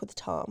to work with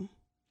Tom.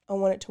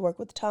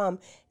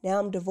 Now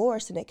I'm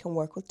divorced and it can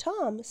work with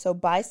Tom. So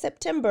by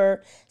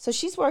September, so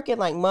she's working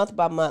like month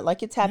by month,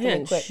 like it's happening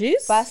Man, quick.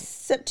 she's- By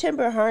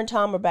September, her and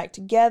Tom are back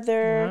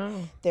together.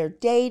 Wow. They're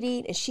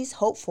dating, and she's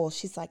hopeful.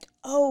 She's like,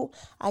 oh,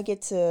 I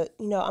get to,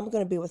 I'm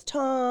going to be with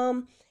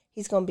Tom.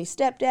 He's going to be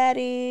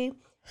stepdaddy.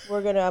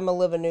 I'm going to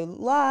live a new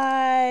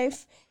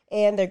life.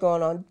 And they're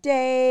going on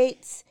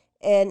dates.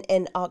 And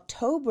in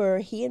October,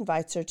 he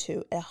invites her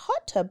to a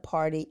hot tub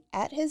party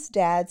at his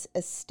dad's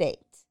estate.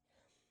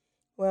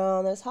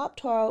 Well, this hot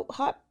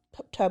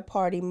tub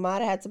party might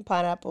have had some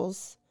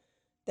pineapples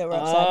that were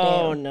upside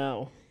Oh down.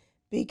 no.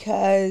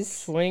 Because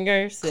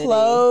Swinger City.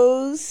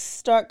 clothes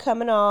start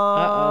coming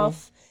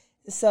off.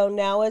 So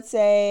now it's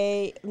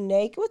a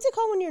naked, what's it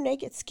called when you're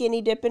naked?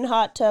 Skinny dipping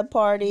hot tub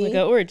party. Like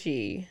a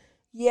orgy.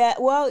 Yeah,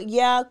 well,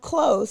 yeah,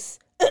 close.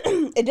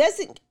 It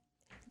doesn't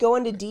go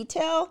into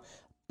detail,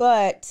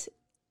 but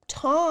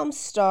Tom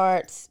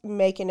starts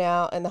making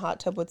out in the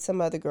hot tub with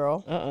some other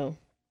girl. Uh-oh.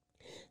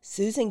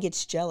 Susan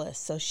gets jealous,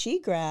 so she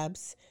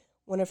grabs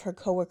one of her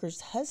coworkers'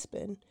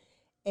 husband,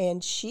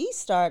 and she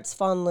starts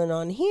fondling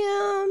on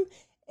him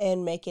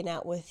and making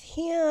out with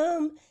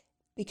him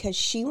because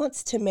she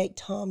wants to make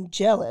Tom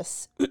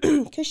jealous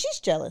because she's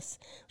jealous.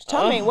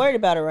 Tom ain't worried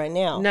about it right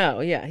now. No,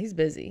 yeah, he's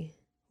busy.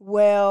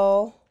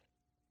 Well,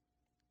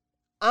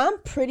 I'm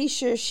pretty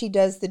sure she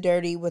does the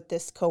dirty with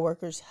this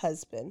coworker's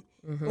husband.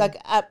 Mhm. Like,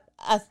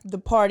 the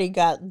party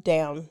got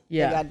down.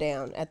 Yeah. They got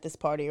down at this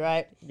party,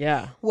 right?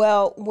 Yeah.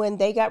 Well, when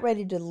they got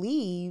ready to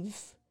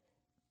leave,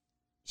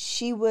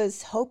 she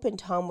was hoping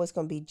Tom was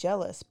going to be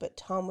jealous, but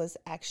Tom was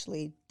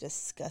actually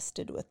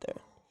disgusted with her.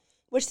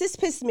 Which this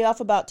pissed me off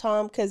about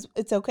Tom because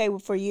it's okay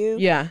for you,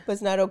 Yeah. but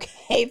it's not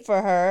okay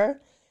for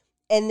her.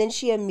 And then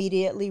she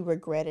immediately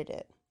regretted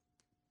it.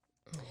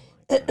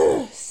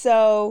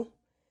 So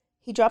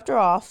he dropped her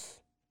off,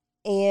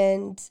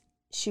 and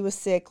she was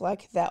sick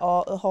like that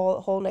the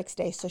whole next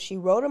day. So she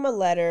wrote him a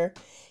letter,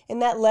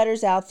 and that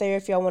letter's out there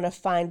if y'all want to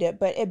find it.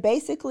 But it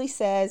basically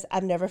says,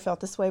 I've never felt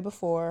this way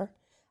before.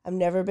 I've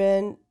never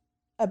been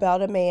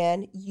about a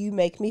man. You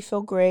make me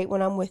feel great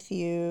when I'm with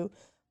you.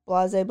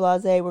 Blase,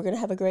 blase. We're going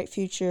to have a great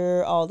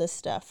future. All this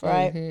stuff,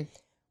 right? Mm-hmm.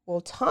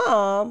 Well,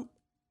 Tom,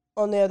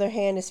 on the other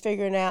hand, is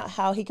figuring out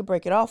how he could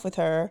break it off with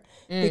her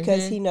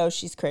because he knows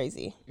she's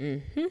crazy.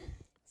 Mm-hmm.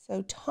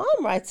 So Tom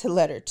writes a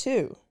letter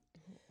too.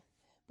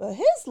 But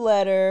his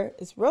letter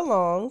is real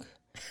long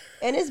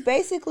and is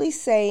basically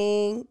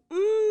saying,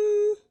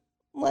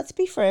 let's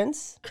be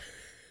friends.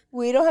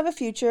 We don't have a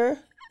future.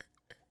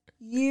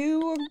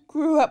 You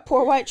grew up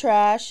poor white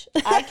trash.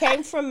 I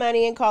came from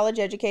money and college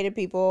educated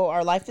people.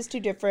 Our life is too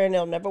different.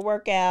 It'll never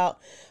work out.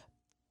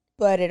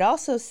 But it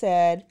also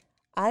said,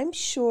 I'm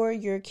sure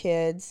your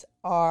kids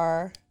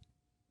are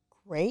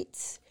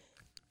great,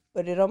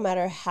 but it don't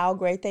matter how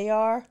great they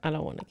are. I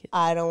don't want no kids.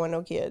 I don't want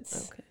no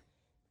kids. Okay.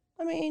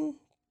 I mean,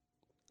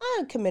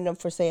 I commend them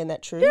for saying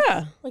that truth.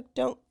 Yeah. Like,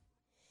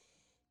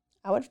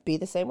 I would be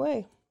the same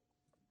way.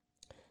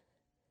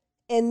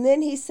 And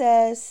then he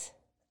says,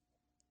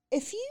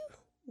 if you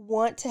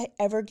want to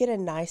ever get a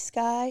nice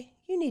guy,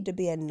 you need to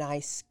be a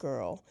nice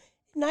girl.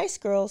 Nice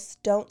girls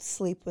don't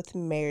sleep with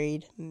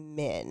married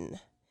men.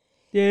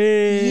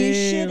 Damn. You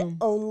should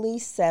only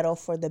settle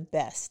for the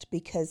best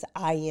because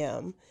I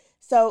am.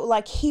 So,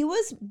 like, he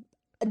was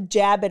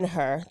jabbing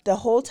her the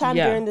whole time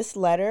during this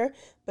letter,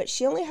 but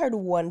she only heard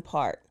one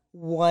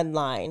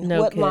line.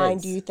 No what kids. line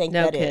do you think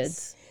no that kids.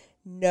 is?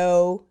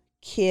 No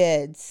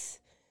kids.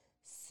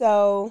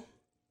 So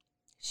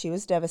she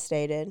was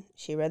devastated.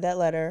 She read that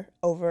letter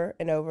over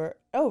and over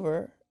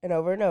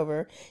and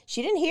over.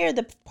 She didn't hear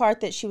the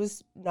part that she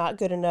was not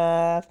good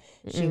enough.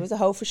 She was a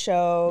hoe for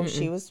show.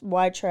 She was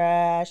white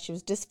trash. She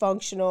was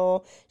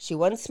dysfunctional. She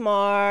wasn't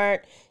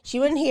smart. She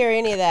wouldn't hear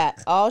any of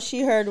that. All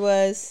she heard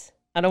was,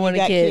 I don't want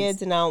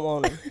kids and I don't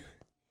want them.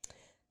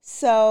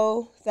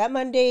 So that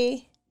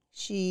Monday,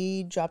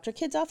 she dropped her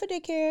kids off at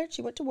daycare.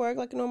 She went to work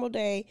like a normal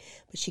day,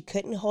 but she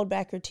couldn't hold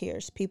back her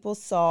tears. People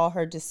saw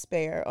her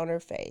despair on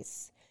her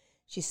face.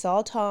 She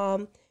saw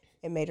Tom.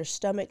 It made her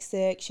stomach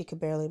sick. She could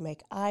barely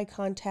make eye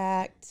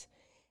contact.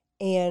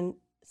 And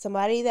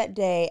somebody that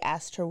day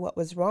asked her what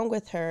was wrong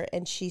with her.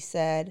 And she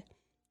said,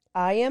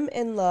 I am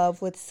in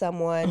love with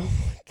someone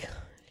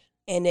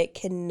and it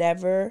can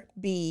never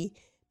be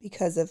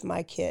because of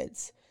my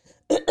kids.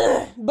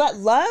 But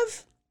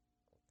love.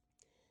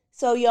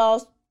 So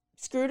y'all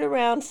screwed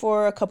around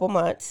for a couple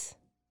months.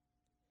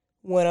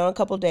 Went on a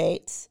couple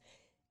dates.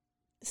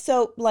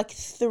 So like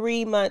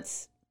 3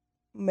 months,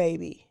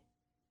 maybe.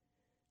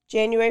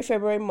 January,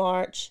 February,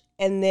 March,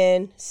 and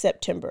then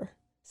September.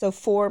 So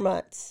 4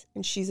 months,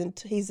 and she's in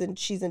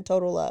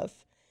total love.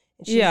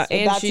 And she's about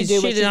to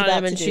do what she's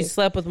about to do. She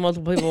slept with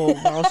multiple people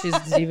while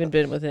she's even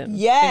been with him.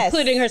 Yes,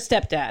 including her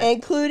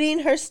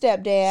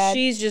stepdad.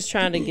 She's just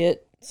trying to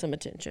get some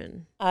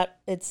attention.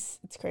 It's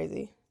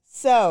crazy.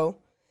 So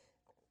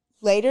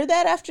later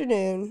that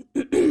afternoon,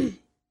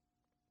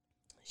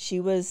 she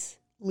was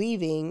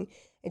leaving,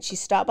 and she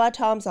stopped by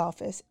Tom's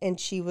office, and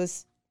she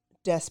was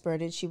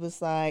desperate, and she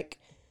was like,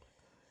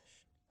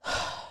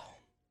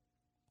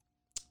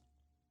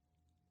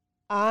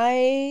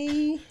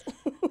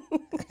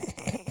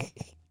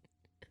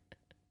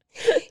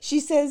 she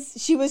says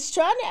she was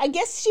trying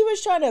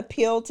to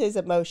appeal to his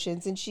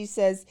emotions, and she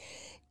says,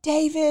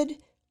 David,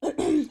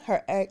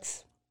 her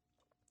ex,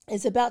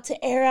 is about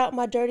to air out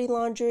my dirty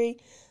laundry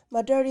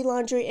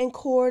in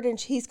court, and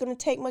he's going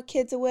to take my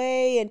kids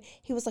away. And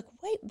he was like,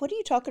 wait, what are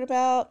you talking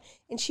about?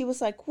 And she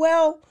was like,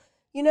 well,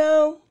 you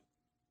know,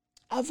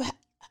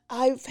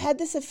 I've had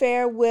this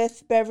affair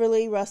with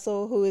Beverly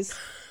Russell, who is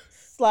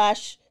 /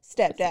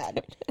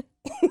 stepdad.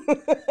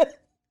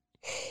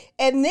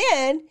 And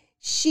then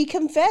she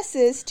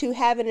confesses to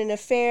having an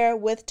affair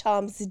with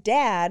Tom's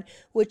dad,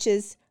 which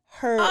is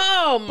her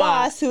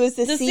boss, who is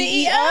the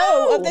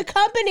CEO of the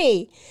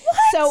company. What?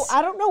 So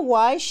I don't know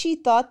why she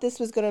thought this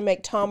was going to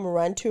make Tom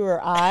run to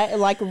her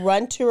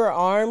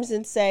arms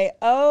and say,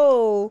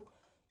 oh,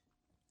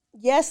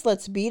 yes,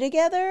 let's be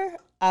together.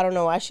 I don't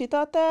know why she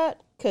thought that.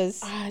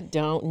 I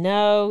don't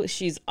know.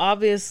 She's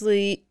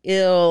obviously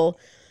ill,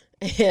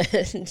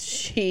 and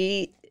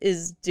she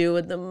is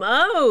doing the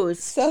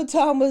most. So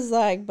Tom was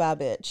like, bye,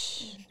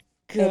 bitch.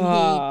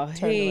 God,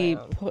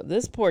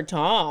 this poor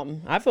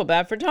Tom. I feel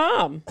bad for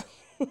Tom.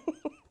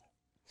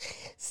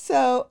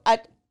 So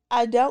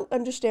I don't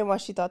understand why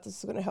she thought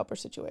this was going to help her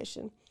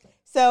situation.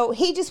 So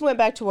he just went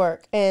back to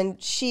work,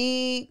 and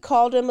she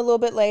called him a little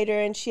bit later,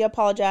 and she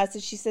apologized,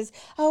 and she says,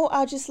 oh,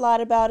 I just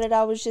lied about it.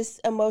 I was just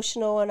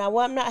emotional, and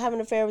I'm not having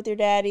an affair with your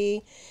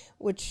daddy,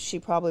 which she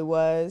probably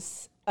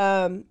was.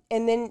 And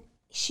then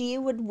she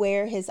would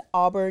wear his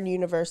Auburn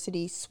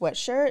University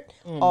sweatshirt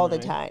all the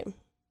time.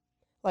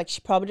 Like,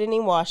 she probably didn't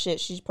even wash it.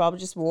 She probably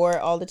just wore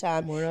it all the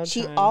time.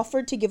 She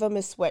offered to give him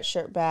his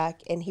sweatshirt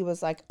back, and he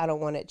was like, I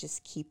don't want it.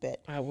 Just keep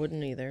it. I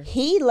wouldn't either.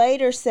 He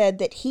later said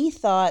that he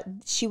thought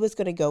she was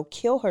going to go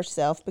kill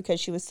herself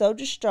because she was so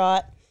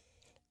distraught.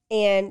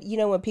 And, you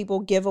know, when people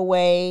give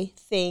away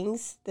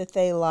things that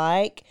they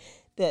like,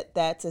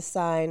 that's a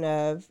sign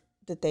of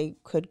that they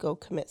could go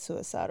commit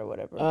suicide or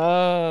whatever.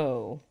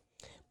 Oh.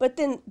 But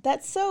then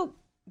that's so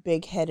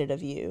big-headed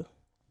of you.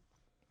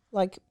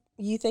 Like,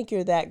 you think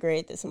you're that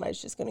great that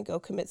somebody's just going to go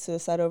commit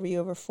suicide over you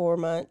over 4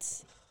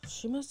 months?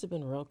 She must have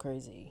been real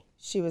crazy.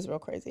 She was real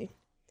crazy.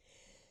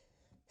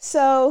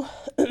 So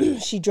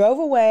she drove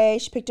away.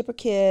 She picked up her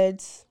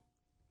kids.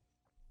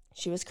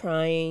 She was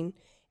crying.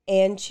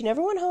 And she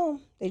never went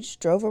home. They just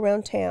drove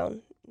around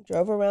town.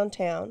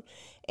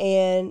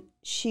 And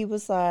she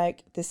was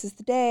like, this is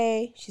the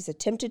day. She's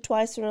attempted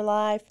twice in her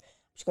life.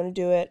 I'm just going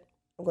to do it.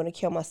 I'm going to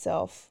kill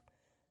myself.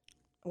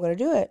 I'm going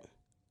to do it.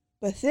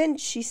 But then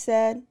she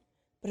said,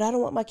 but I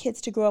don't want my kids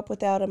to grow up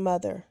without a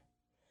mother.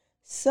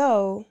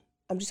 So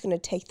I'm just going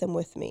to take them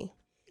with me.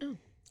 Oh.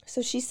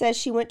 So she says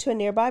she went to a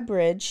nearby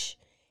bridge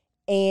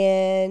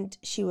and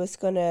she was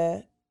going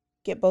to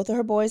get both of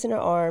her boys in her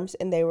arms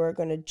and they were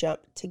going to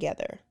jump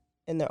together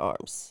in their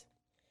arms.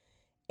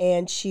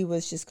 And she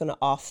was just going to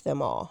off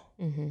them all.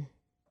 Mm-hmm.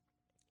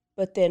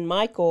 But then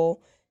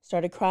Michael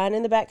started crying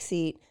in the back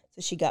seat.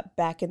 So she got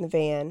back in the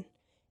van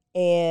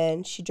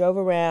and she drove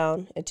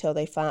around until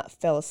they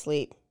fell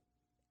asleep.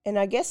 And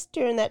I guess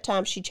during that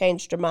time, she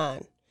changed her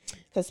mind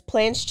because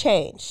plans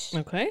change.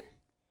 Okay.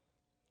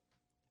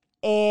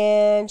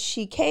 And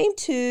she came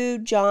to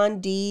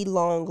John D.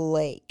 Long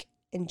Lake.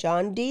 And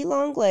John D.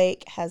 Long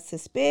Lake has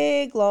this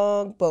big,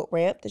 long boat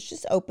ramp that's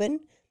just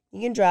open.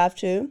 You can drive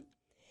to.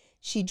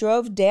 She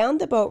drove down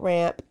the boat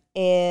ramp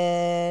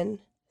and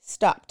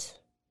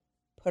stopped.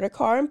 Put her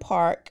car in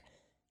park,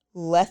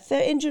 let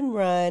the engine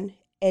run,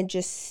 and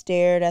just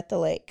stared at the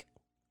lake.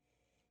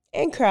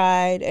 And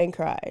cried and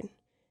cried.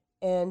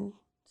 And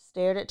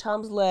stared at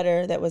Tom's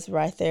letter that was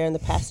right there in the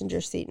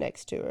passenger seat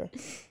next to her.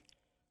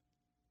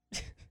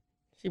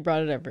 She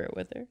brought it everywhere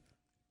with her.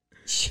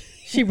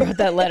 She brought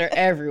that letter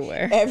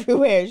everywhere.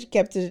 Everywhere. She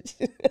kept it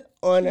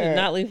on her. She did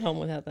not leave home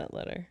without that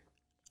letter.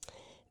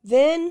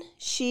 Then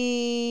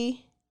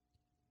she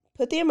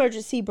put the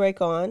emergency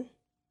brake on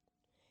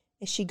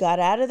and she got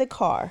out of the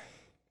car.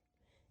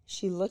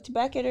 She looked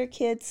back at her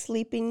kids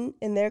sleeping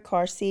in their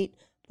car seat,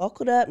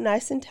 buckled up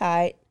nice and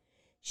tight.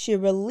 She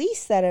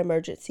released that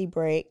emergency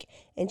brake,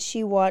 and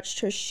she watched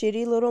her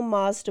shitty little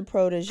Mazda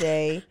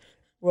protege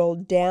roll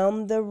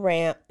down the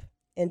ramp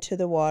into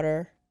the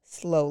water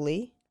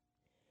slowly.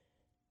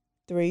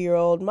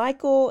 3-year-old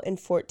Michael and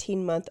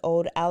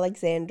 14-month-old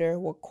Alexander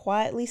were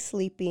quietly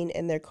sleeping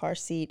in their car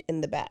seat in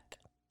the back.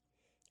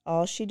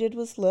 All she did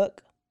was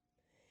look,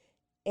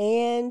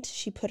 and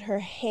she put her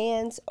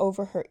hands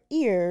over her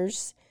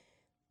ears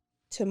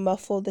to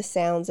muffle the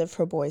sounds of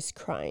her boys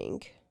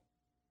crying.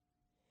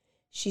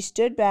 She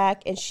stood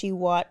back and she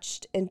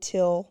watched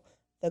until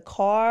the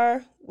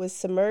car was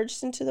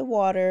submerged into the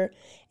water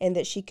and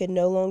that she could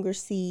no longer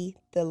see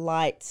the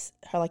lights,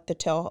 the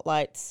tail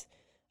lights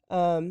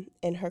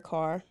in her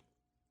car.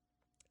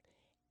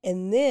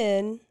 And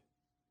then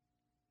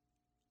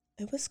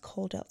it was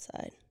cold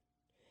outside.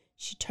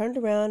 She turned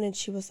around and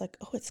she was like,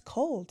 oh, it's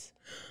cold.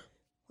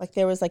 Like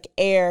there was like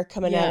air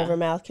coming out of her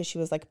mouth because she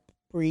was like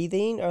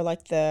breathing or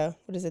like that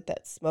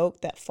smoke,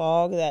 that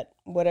fog, that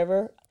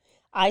whatever,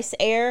 ice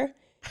air.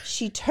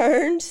 She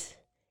turned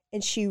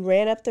and she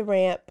ran up the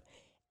ramp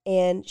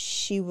and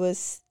she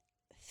was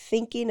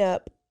thinking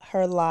up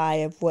her lie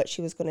of what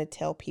she was going to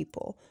tell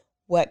people.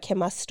 What can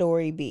my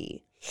story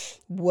be?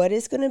 What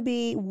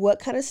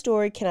kind of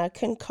story can I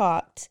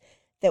concoct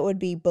that would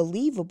be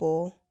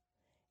believable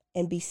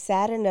and be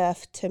sad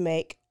enough to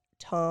make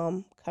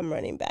Tom come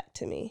running back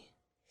to me?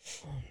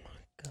 Oh my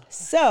God.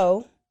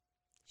 So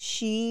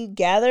she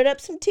gathered up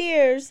some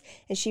tears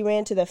and she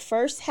ran to the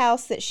first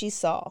house that she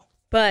saw.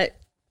 But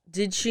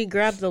did she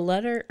grab the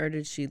letter or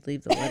did she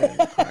leave the letter in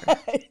the car?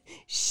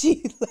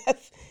 She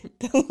left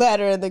the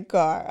letter in the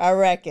car, I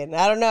reckon.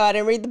 I don't know. I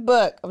didn't read the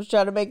book. I was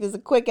trying to make this a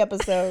quick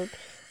episode.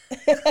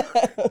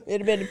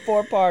 It'd have been a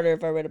 4-parter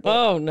if I read a book.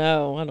 Oh,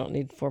 no. I don't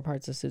need 4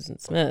 parts of Susan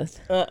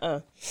Smith.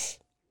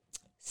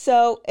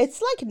 So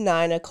it's like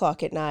 9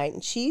 o'clock at night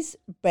and she's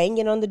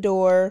banging on the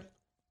door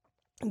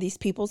of these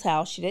people's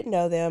house. She didn't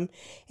know them.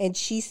 And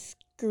she's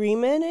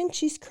screaming and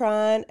she's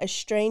crying. A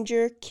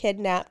stranger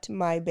kidnapped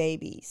my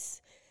babies.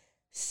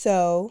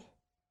 So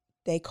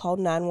they called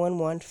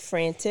 911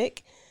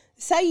 frantic.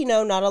 That's how you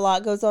know not a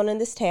lot goes on in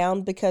this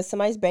town because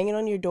somebody's banging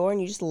on your door and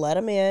you just let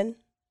them in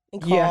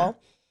and call. Yeah.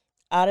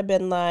 I'd have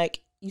been like,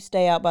 you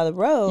stay out by the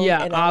road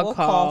and I will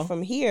call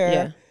from here.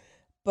 Yeah.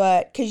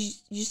 But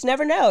because you just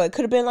never know. It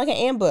could have been like an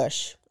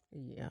ambush.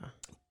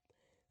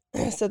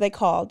 Yeah. So they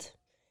called.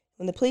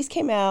 When the police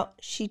came out,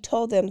 she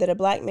told them that a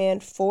black man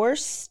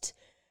forced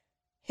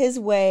his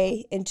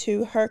way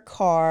into her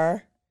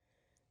car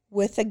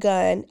with a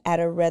gun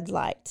at a red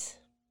light.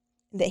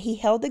 That he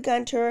held the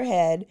gun to her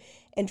head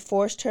and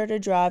forced her to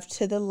drive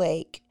to the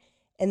lake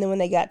And then when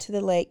they got to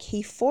the lake,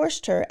 he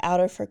forced her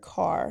out of her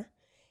car.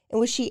 And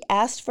when she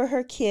asked for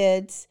her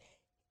kids,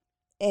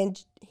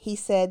 and he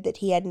said that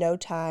he had no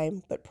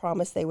time, but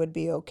promised they would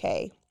be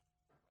okay.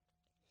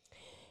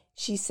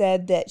 She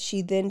said that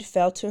she then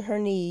fell to her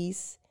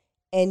knees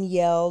and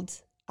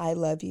yelled, "I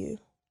love you,"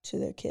 to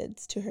her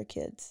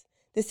kids.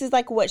 This is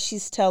like what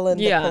she's telling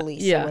the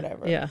police or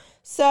whatever. Yeah.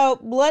 So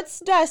let's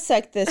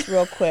dissect this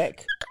real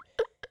quick.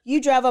 You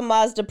drive a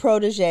Mazda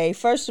Protege.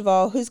 First of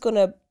all,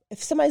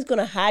 if somebody's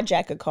going to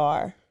hijack a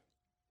car,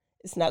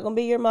 it's not going to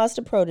be your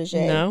Mazda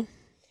Protege. No.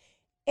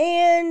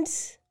 And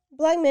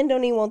black men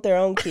don't even want their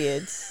own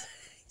kids.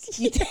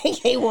 You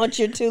think they want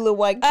your two little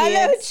white kids? I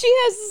know what she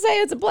has to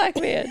say as a black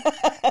man.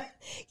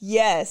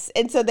 Yes.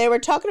 And so they were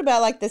talking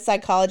about like the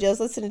psychology. I was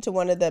listening to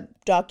one of the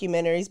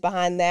documentaries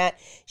behind that.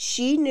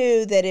 She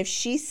knew that if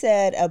she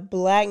said a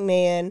black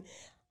man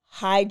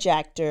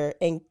hijacked her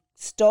and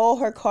stole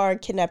her car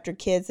and kidnapped her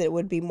kids, that it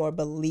would be more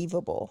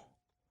believable.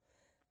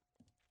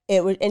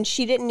 It would, and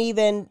she didn't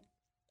even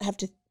have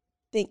to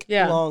think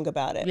long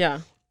about it.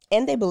 Yeah.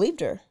 And they believed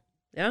her.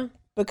 Yeah.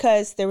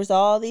 Because there was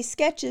all these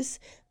sketches,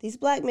 these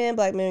black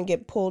men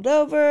get pulled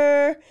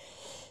over,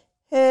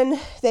 and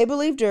they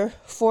believed her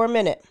for a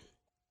minute.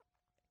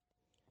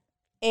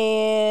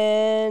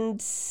 And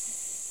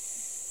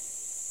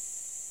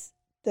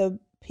the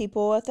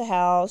people at the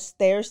house,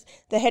 there's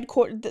the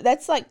headquarters,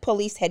 that's like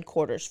police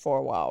headquarters for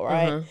a while,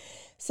 right? Uh-huh.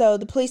 So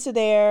the police are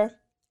there.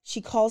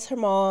 She calls her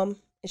mom,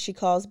 and she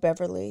calls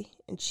Beverly,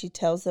 and she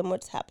tells them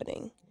what's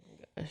happening.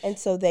 Gosh. And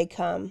so they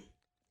come.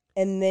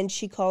 And then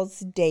she calls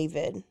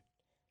David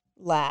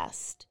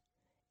last.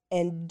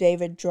 And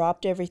David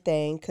dropped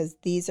everything because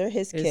these are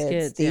his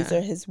kids. These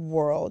are his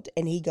world.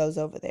 And he goes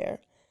over there.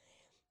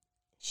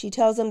 She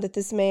tells him that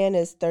this man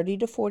is 30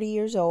 to 40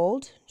 years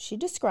old. She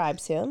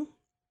describes him.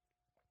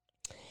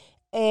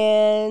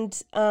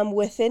 And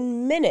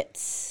within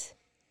minutes,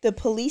 the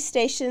police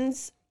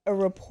stations are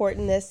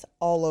reporting this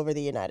all over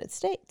the United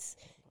States.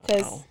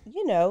 Because,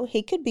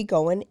 he could be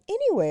going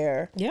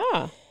anywhere.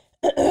 Yeah.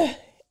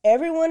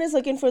 Everyone is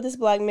looking for this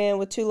black man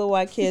with two little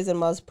white kids and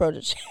Mazda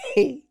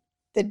Protege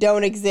that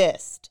don't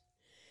exist.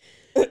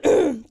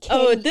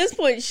 At this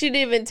point, she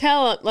didn't even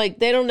tell them. Like,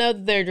 they don't know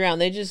that they're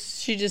drowned.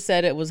 She just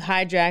said it was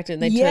hijacked and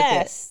they took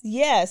it.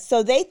 Yes.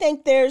 So they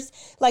think they're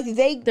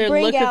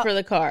bring looking out for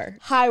the car.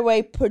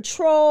 Highway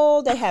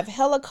patrol. They have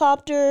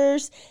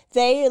helicopters.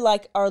 They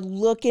are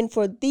looking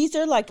for. These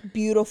are like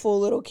beautiful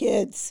little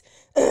kids.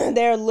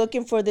 They're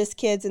looking for this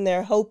kids and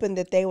they're hoping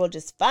that they will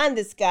just find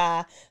this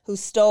guy who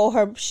stole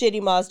her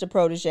shitty Mazda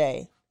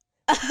Protege.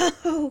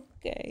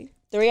 Okay.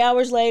 3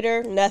 hours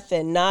later,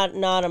 nothing. Not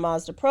a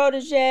Mazda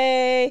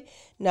Protege,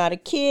 not a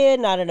kid,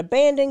 not an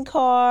abandoned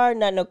car,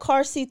 not no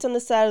car seats on the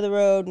side of the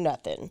road,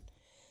 nothing.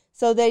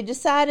 So they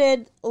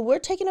decided, we're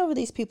taking over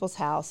these people's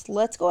house.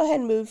 Let's go ahead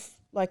and move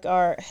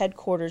our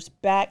headquarters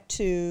back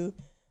to,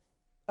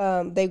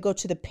 they go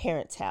to the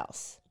parents'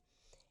 house.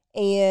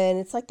 And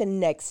it's like the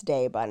next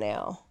day by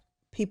now.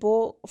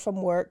 People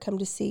from work come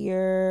to see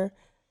her.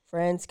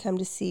 Friends come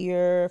to see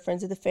her.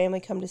 Friends of the family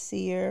come to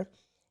see her.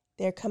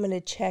 They're coming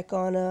to check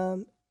on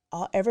them.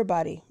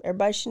 Everybody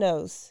she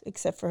knows,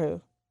 except for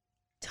who?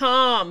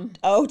 Tom.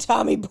 Oh,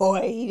 Tommy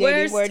boy. He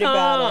didn't be worried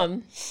about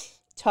it.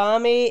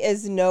 Tommy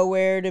is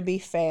nowhere to be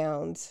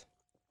found.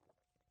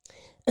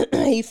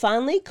 He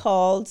finally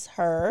calls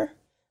her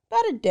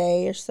about a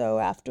day or so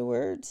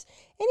afterwards,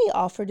 and he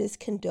offered his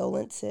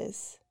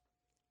condolences.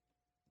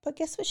 But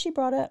guess what she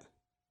brought up?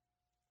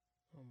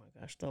 Oh my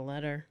gosh, the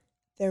letter.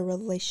 Their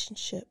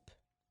relationship.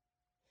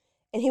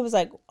 And he was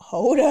like,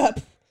 hold up.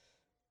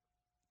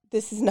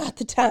 This is not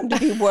the time to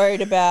be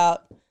worried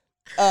about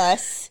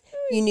us.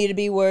 You need to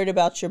be worried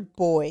about your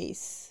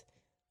boys.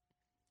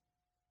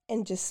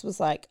 And just was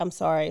like, I'm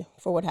sorry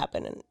for what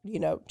happened. And,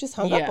 just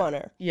hung up on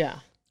her. Yeah.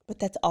 But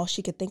that's all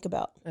she could think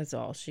about. That's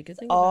all she could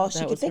think all about.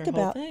 she could think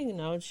about.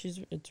 No,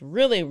 it's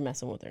really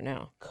messing with her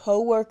now.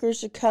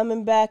 Coworkers are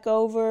coming back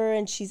over,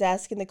 and she's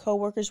asking the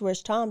coworkers,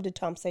 "Where's Tom? Did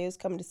Tom say he was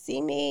coming to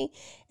see me?"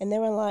 And they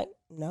were like,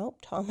 "Nope,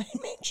 Tom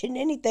ain't mentioned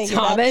anything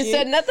about you. Tom ain't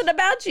said nothing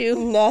about you.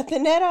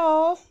 Nothing at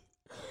all.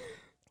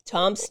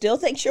 Tom still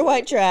thinks you're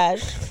white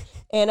trash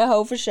and a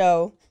hoe for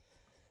show."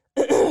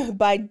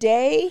 By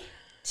day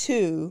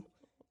 2,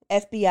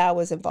 FBI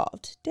was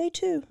involved. Day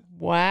 2.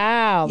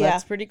 Wow,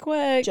 that's pretty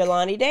quick.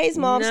 Jelani Day's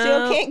mom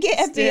still can't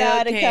get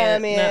FBI to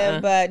come in,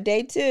 but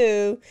day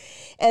 2.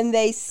 And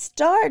they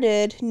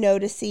started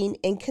noticing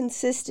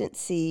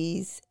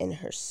inconsistencies in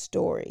her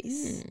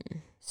stories.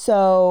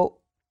 So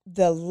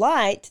the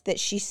light that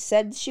she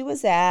said she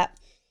was at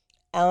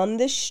on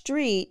the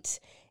street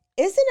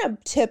isn't a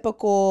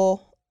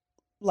typical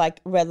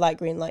red light,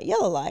 green light,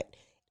 yellow light.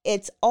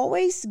 It's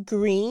always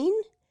green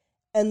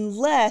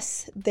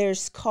unless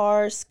there's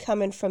cars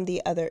coming from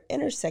the other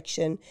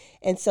intersection,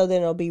 and so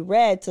then it'll be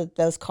red so that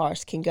those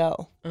cars can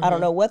go. I don't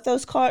know what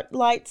those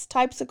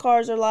types of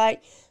cars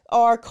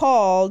are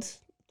called.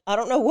 I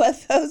don't know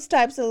what those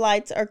types of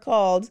lights are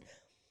called,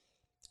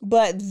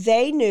 but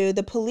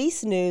the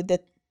police knew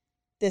that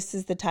this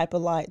is the type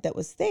of light that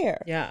was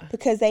there. Yeah.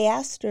 Because they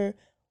asked her,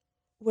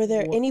 were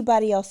there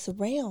anybody else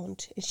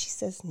around? And she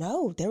says,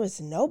 no, there was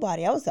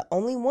nobody. I was the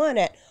only one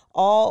at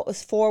all. It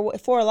was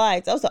four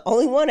lights. I was the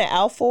only one at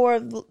all four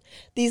of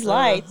these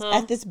lights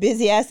at this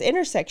busy ass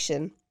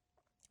intersection.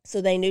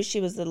 So they knew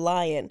she was the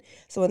lion.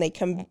 So when they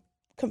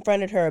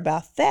confronted her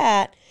about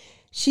that,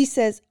 she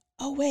says,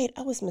 oh, wait,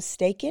 I was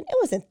mistaken. It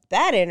wasn't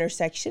that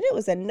intersection. It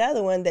was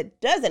another one that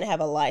doesn't have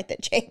a light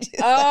that changes.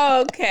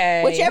 Oh,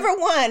 okay. Whichever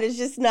one is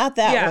just not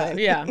that one.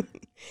 Yeah.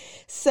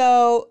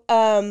 So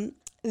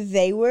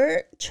they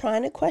were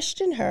trying to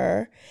question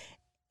her,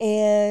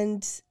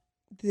 and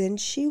then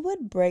she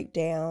would break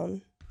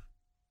down,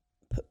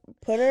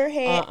 put her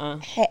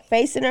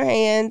face in her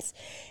hands,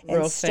 and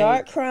Real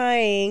start fake.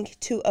 crying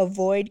to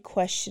avoid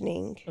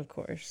questioning. Of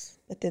course.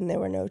 But then there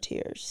were no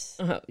tears.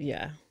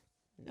 Yeah.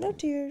 No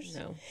tears.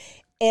 No.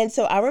 And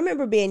so I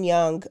remember being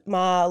young.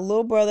 My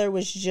little brother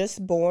was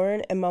just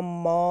born, and my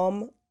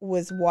mom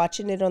was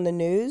watching it on the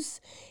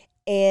news.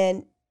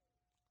 And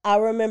I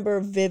remember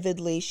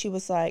vividly, she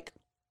was like,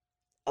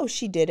 oh,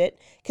 she did it.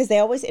 Because they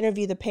always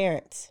interview the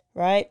parents,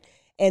 right?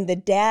 And the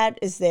dad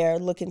is there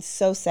looking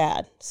so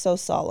sad, so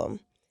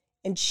solemn.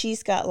 And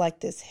she's got like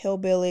this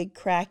hillbilly,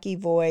 cracky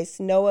voice,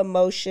 no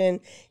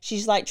emotion.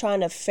 She's like trying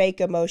to fake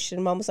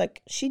emotion. Mom was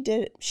like, she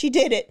did it. She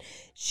did it.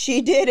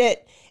 She did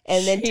it.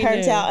 And then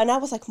turns out, and I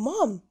was like,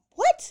 Mom,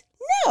 what?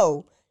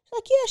 No. She's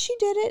like, yeah, she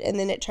did it. And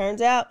then it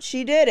turns out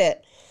she did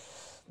it.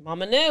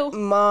 Mama knew.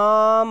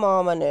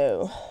 Mama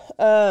knew.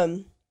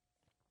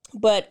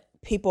 But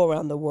people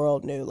around the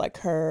world knew. Like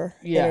her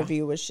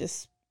interview was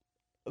just,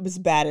 it was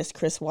bad as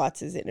Chris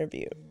Watts'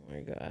 interview. Oh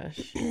my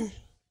gosh.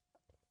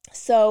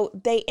 So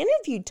they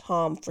interviewed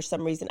Tom for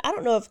some reason. I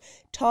don't know if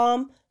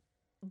Tom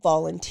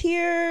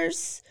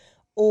volunteers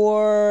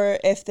or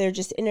if they're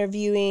just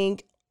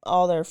interviewing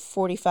all their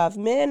 45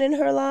 men in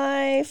her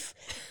life.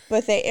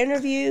 But they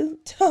interview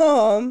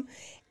Tom,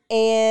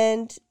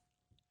 and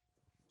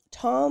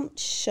Tom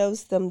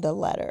shows them the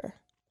letter.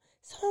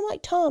 So I'm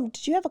like, Tom,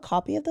 did you have a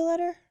copy of the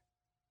letter?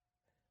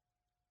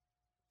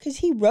 Because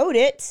he wrote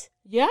it.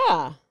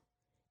 Yeah.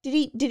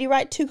 Did he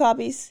write 2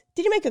 copies?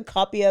 Did he make a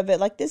copy of it?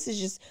 Like, this is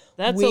just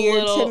That's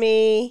weird to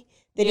me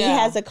that he Yeah.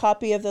 has a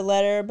copy of the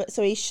letter. But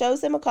so he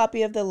shows them a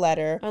copy of the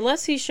letter.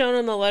 Unless he's shown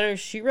in the letter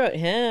she wrote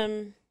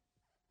him.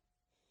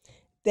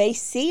 They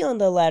see on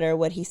the letter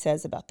what he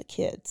says about the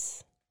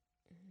kids.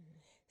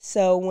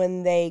 So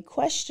when they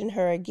question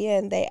her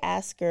again, they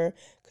ask her,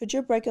 could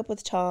your breakup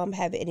with Tom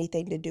have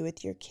anything to do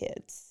with your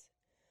kids?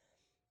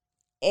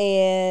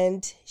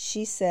 And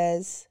she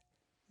says,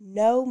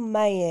 no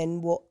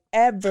man will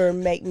ever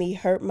make me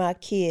hurt my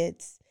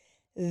kids.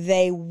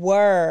 They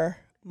were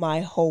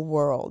my whole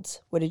world.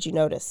 What did you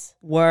notice?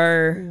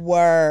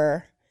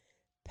 Were.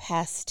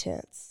 Past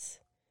tense.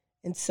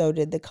 And so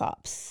did the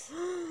cops.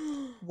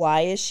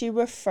 Why is she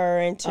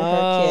referring to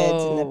her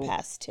kids in the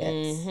past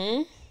tense?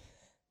 Mm-hmm.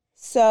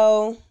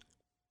 So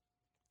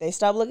they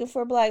stopped looking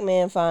for a black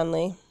man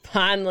finally.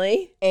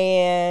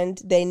 And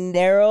they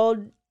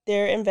narrowed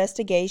their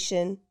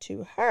investigation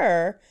to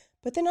her,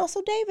 but then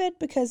also David,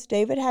 because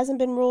David hasn't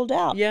been ruled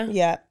out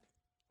yet.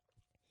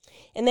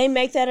 And they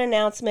make that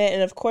announcement,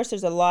 and of course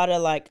there's a lot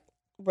of like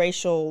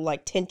racial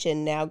like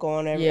tension now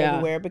going on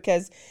everywhere,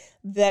 because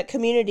that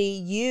community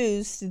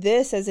used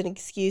this as an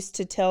excuse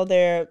to tell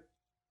their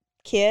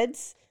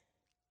kids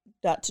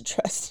not to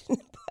trust in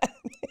black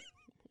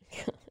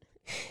men.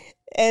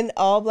 And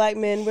all black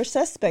men were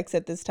suspects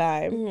at this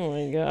time. Oh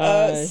my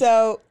gosh.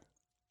 So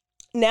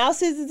now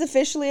Susan's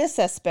officially a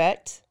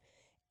suspect.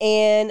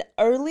 And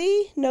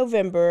early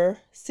November,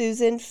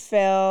 Susan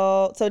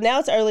felt, so now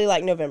it's early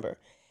like November.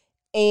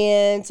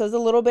 And so a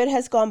little bit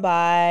has gone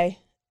by.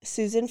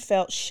 Susan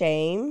felt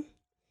shame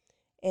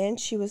and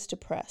she was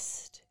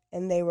depressed.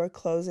 And they were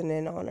closing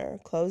in on her.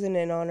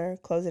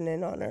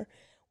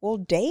 Well,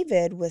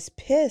 David was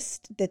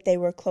pissed that they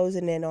were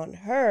closing in on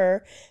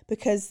her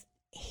because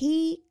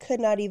he could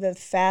not even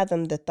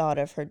fathom the thought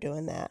of her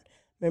doing that.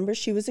 Remember,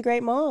 she was a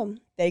great mom.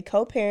 They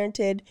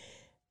co-parented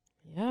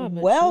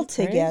well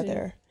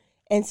together.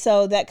 And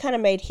so that kind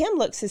of made him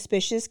look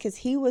suspicious because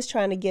he was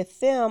trying to get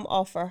them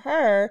off of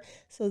her.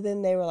 So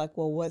then they were like,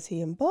 well, was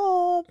he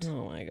involved?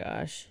 Oh my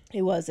gosh.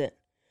 He wasn't.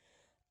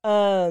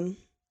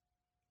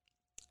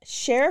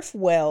 Sheriff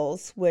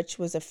Wells, which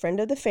was a friend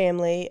of the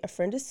family, a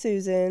friend of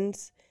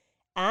Susan's,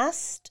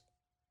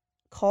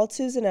 called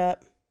Susan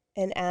up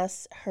and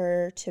asked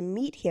her to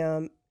meet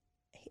him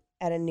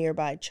at a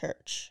nearby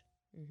church.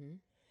 Mm-hmm.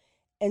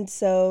 And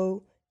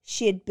so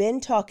she had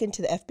been talking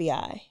to the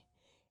FBI,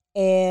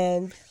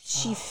 and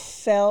she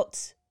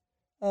felt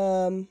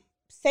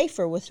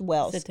safer with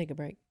Wells. Said take a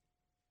break.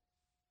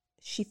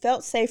 She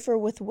felt safer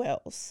with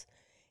Wells.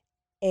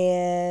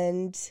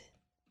 And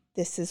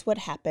this is what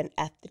happened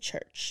at the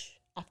church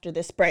after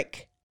this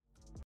break.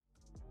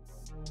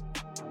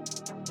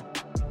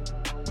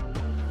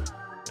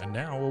 And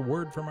now a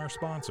word from our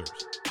sponsors.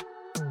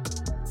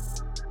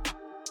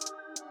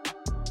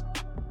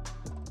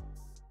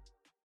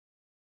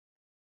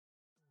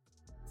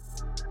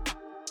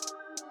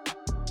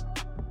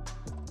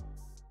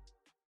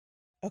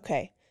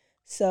 Okay,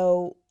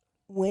 so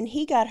when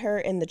he got her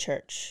in the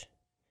church,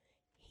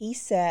 he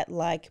sat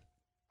like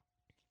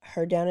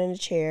her down in a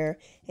chair,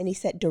 and he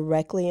sat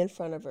directly in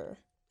front of her,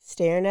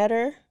 staring at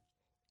her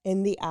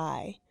in the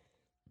eye.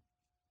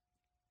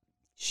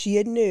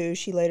 She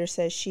later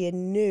says she had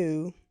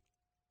knew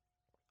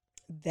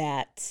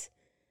that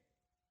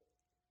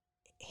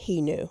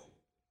he knew.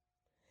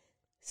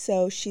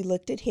 So she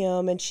looked at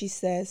him and she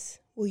says,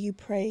 "Will you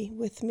pray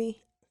with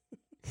me?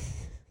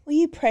 Will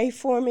you pray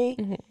for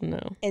me?"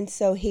 No. And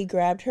so he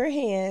grabbed her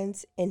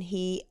hands and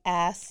he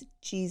asked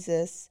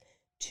Jesus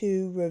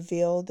to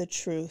reveal the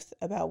truth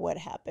about what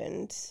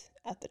happened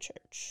at the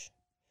church,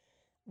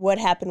 what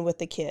happened with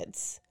the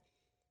kids.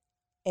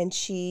 And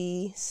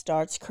she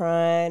starts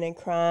crying and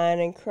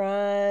crying and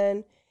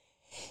crying.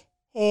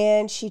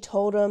 And she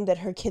told him that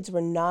her kids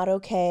were not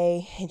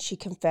okay, and she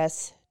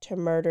confessed to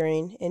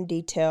murdering in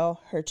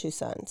detail her 2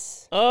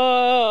 sons.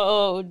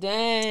 Oh,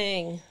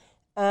 dang.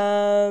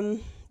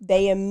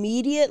 They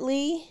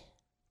immediately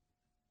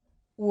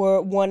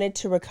wanted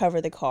to recover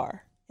the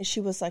car. And she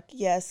was like,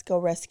 "Yes, go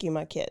rescue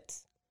my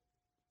kids."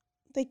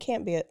 They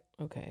can't be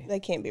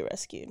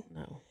rescued.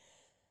 No.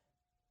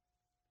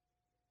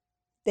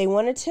 They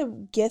wanted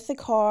to get the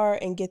car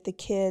and get the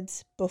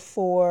kids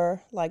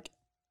before, like,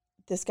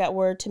 this got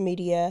word to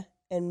media,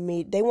 and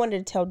they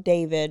wanted to tell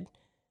David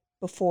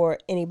before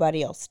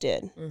anybody else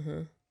did.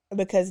 Mm-hmm.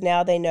 Because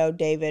now they know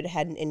David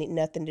had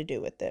nothing to do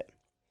with it.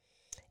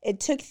 It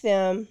took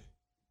them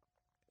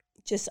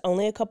just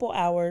only a couple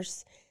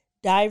hours.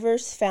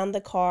 Divers found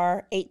the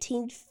car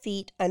 18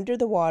 feet under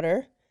the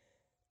water.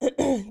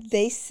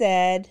 They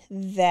said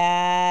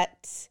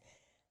that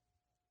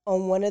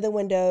on one of the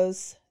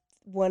windows,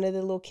 one of the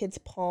little kids'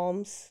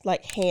 palms,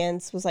 like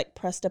hands, was like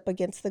pressed up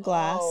against the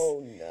glass.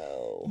 Oh,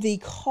 no. The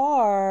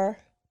car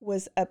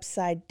was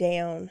upside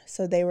down,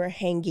 so they were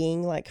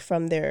hanging like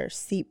from their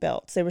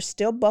seatbelts. They were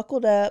still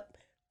buckled up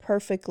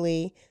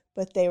perfectly,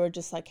 but they were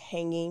just like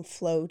hanging,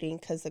 floating,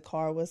 because the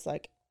car was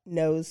like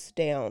nose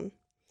down.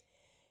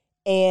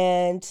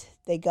 And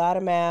they got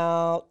him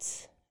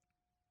out,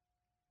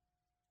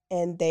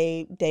 and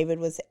David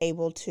was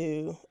able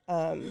to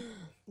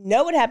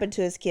know what happened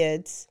to his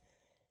kids,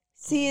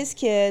 see his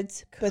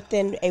kids, but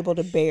then able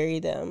to bury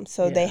them.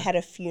 So they had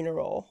a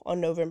funeral on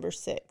November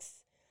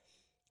 6th.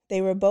 They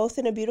were both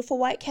in a beautiful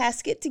white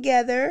casket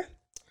together.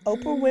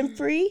 Oprah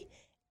Winfrey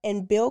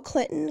and Bill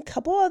Clinton, a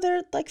couple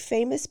other like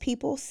famous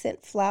people,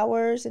 sent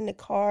flowers and a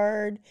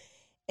card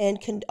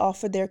and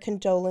offered their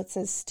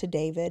condolences to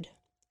David.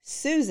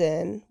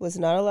 Susan was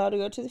not allowed to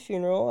go to the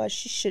funeral, as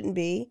she shouldn't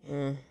be.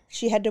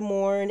 She had to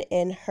mourn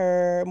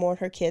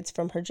her kids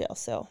from her jail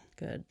cell.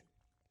 Good.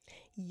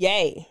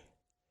 Yay.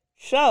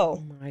 So,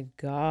 Oh my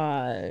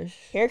gosh.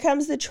 here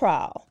comes the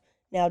trial.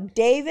 Now,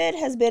 David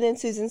has been in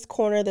Susan's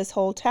corner this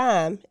whole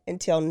time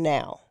until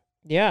now.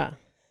 Yeah.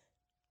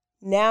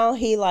 Now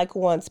he like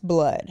wants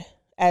blood,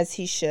 as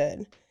he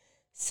should.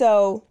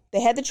 So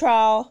they had the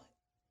trial.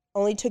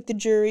 Only took the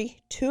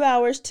jury 2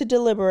 hours to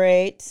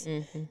deliberate.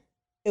 Mm-hmm.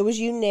 It was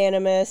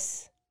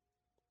unanimous.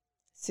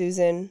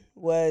 Susan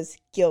was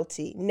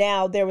guilty.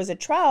 Now, there was a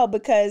trial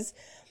because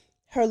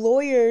her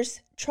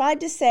lawyers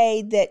tried to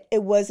say that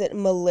it wasn't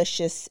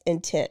malicious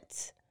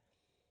intent,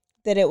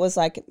 that it was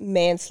like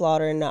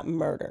manslaughter and not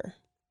murder,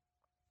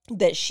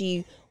 that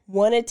she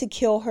wanted to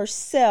kill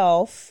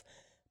herself,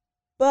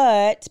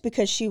 but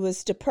because she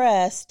was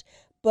depressed,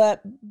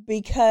 but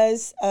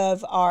because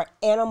of our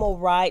animal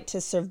right to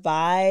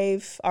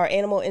survive, our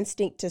animal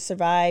instinct to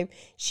survive,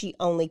 she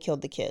only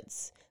killed the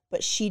kids.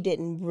 But she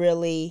didn't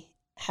really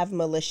have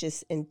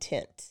malicious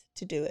intent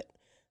to do it.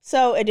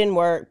 So it didn't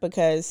work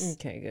because,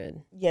 Okay,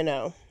 good. you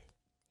know.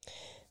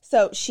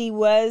 So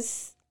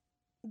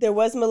there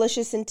was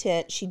malicious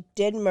intent. She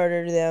did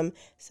murder them.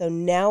 So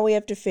now we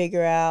have to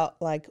figure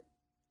out, like,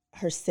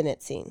 her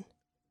sentencing.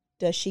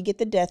 Does she get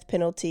the death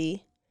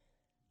penalty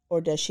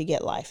or does she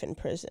get life in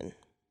prison?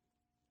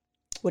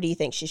 What do you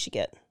think she should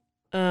get?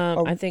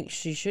 I think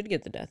she should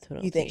get the death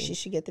penalty. You think she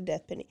should get the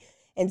death penalty?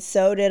 And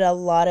so did a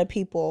lot of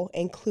people,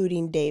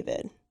 including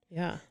David.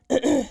 Yeah.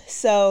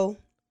 So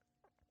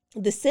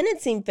the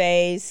sentencing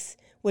phase,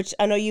 which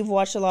I know you've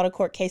watched a lot of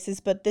court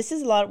cases, but this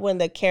is a lot when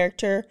the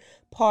character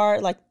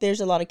part, like there's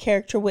a lot of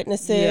character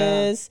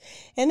witnesses,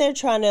 and they're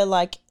trying to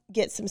like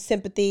get some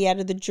sympathy out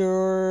of the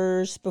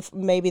jurors.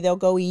 Maybe they'll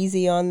go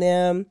easy on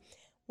them.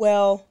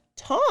 Well,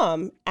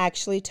 Tom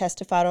actually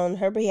testified on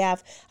her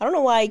behalf. I don't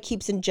know why he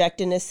keeps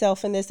injecting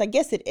himself in this. I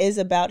guess it is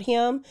about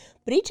him,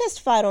 but he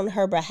testified on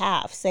her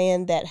behalf,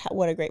 saying that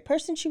what a great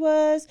person she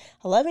was,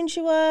 how loving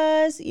she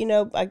was. You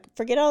know, I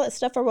forget all that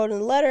stuff I wrote in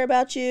the letter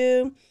about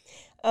you.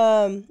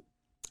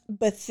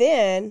 But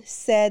then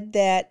said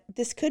that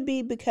this could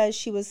be because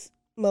she was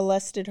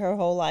molested her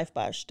whole life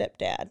by her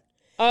stepdad.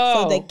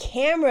 Oh. So the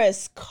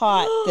cameras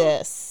caught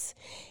this.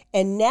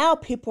 And now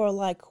people are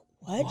like,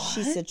 what?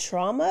 She's a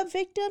trauma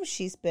victim?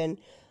 She's been,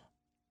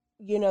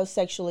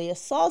 sexually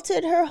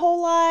assaulted her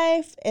whole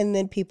life. And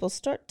then people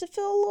start to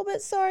feel a little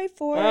bit sorry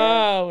for her.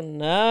 Oh,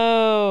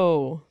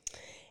 no.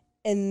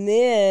 And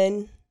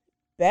then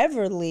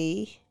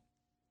Beverly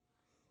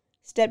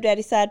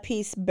stepdaddy side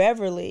piece,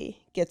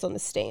 Beverly, gets on the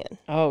stand.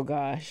 Oh,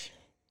 gosh.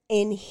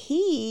 And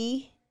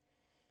he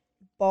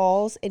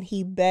bawls and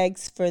he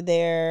begs for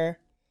their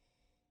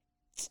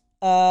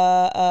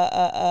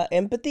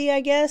empathy,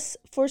 I guess,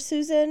 for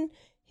Susan.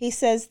 He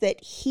says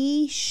that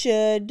he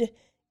should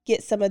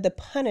get some of the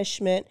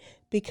punishment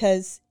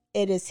because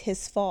it is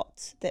his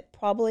fault, that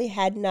probably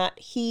had not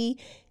he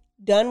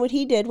done what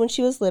he did when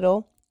she was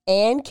little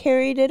and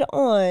carried it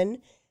on,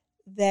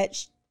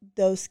 that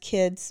those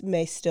kids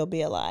may still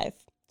be alive.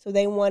 So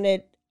he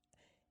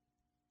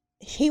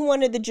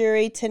wanted the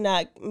jury to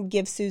not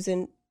give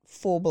Susan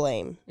full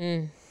blame,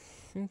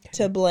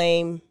 to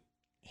blame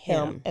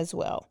him as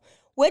well,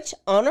 which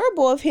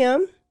honorable of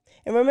him.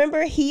 And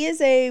remember, he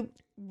is a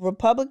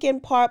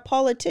Republican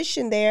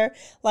politician there,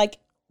 like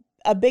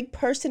a big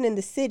person in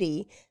the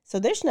city. So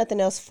there's nothing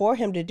else for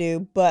him to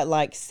do but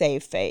like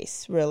save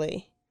face,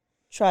 really.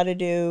 Try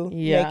to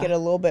make it a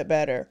little bit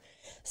better.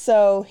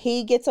 So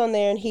he gets on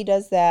there and he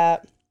does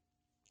that.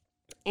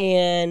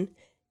 And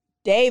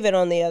David,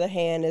 on the other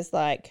hand, is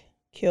like,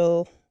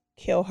 kill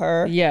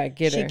her. Yeah,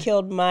 get her. She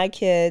killed my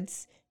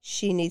kids.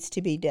 She needs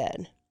to be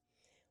dead.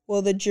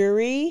 Well, the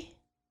jury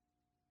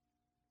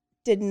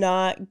did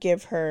not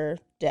give her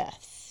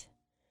death.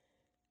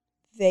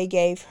 They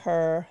gave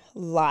her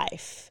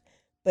life,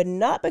 but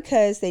not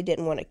because they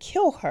didn't want to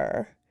kill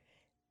her.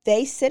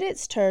 They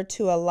sentenced her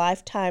to a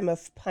lifetime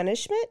of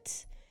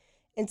punishment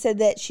and said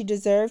that she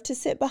deserved to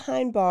sit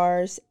behind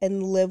bars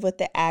and live with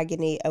the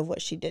agony of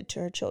what she did to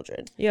her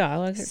children. Yeah, I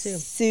like her too.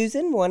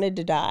 Susan wanted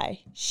to die.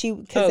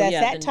 Because at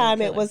that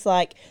time it was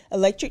like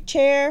electric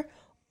chair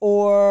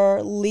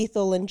or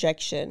lethal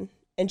injection.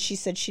 And she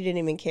said she didn't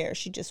even care.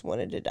 She just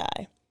wanted to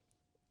die.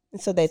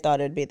 And so they thought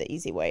it'd be the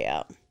easy way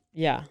out.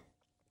 Yeah.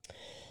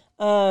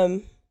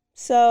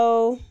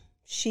 So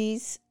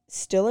she's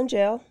still in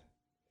jail.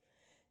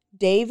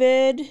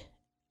 David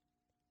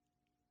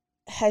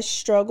has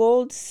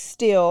struggled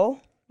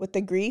still with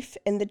the grief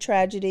and the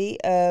tragedy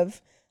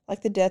of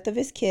like the death of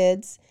his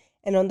kids.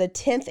 And on the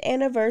 10th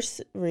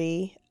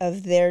anniversary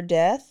of their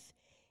death,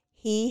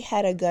 he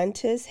had a gun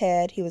to his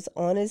head. He was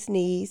on his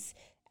knees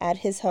at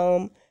his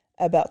home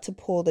about to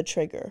pull the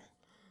trigger,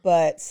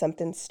 but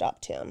something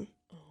stopped him.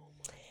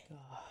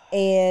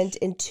 And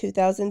in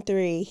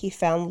 2003, he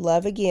found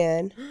love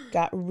again,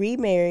 got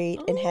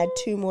remarried, and had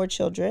 2 more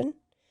children.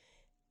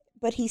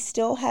 But he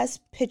still has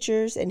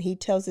pictures, and he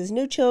tells his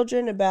new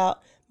children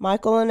about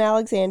Michael and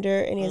Alexander,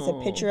 and he has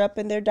a picture up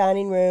in their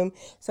dining room.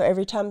 So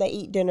every time they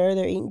eat dinner,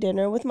 they're eating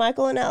dinner with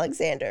Michael and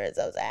Alexander. It's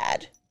so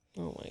sad.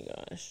 Oh, my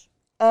gosh.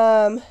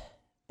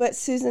 But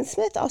Susan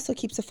Smith also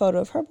keeps a photo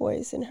of her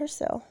boys in her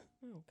cell.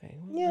 Okay,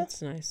 well,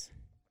 that's nice.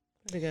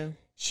 Way to go.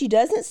 She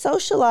doesn't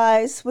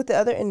socialize with the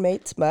other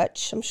inmates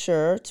much, I'm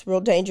sure. It's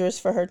real dangerous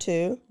for her,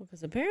 too.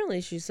 Because apparently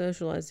she's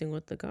socializing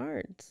with the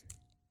guards.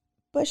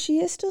 But she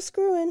is still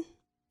screwing.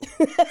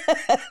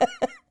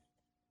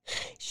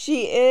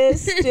 She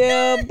is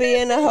still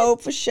being a hoe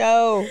for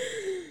show.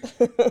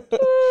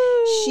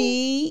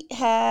 She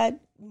had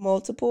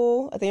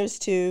multiple, I think it was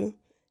 2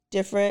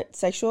 different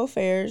sexual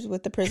affairs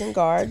with the prison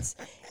guards.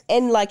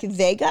 And like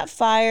they got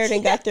fired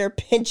and got their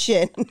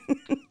pension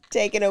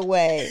taken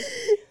away.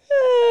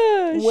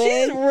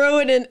 She's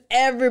ruining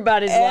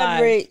everybody's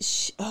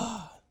life.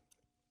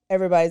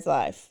 Everybody's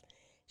life.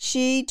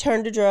 She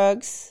turned to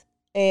drugs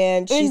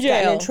and she's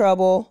gotten in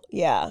trouble.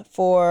 Yeah,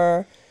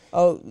 for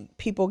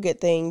people get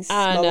things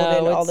smuggled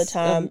in all the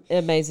time. It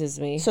amazes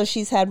me. So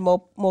she's had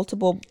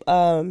multiple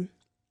drug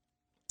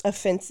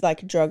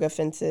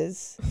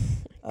offenses.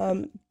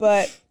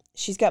 But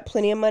she's got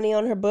plenty of money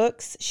on her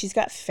books. She's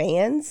got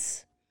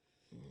fans,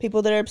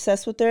 people that are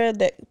obsessed with her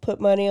that put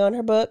money on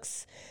her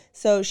books.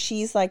 So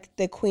she's like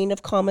the queen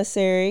of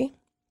commissary.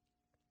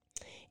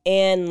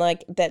 And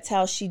like that's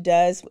how she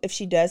does. If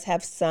she does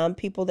have some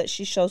people that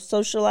she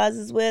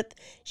socializes with,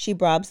 she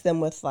bribes them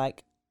with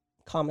like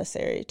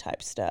commissary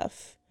type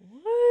stuff.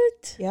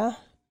 What? Yeah.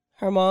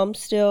 Her mom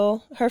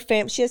still,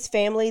 she has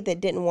family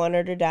that didn't want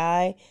her to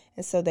die.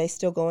 And so they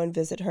still go and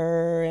visit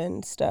her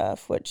and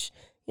stuff, which,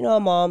 you know, a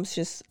mom's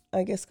just,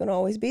 I guess, going to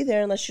always be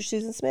there unless you're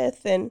Susan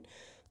Smith and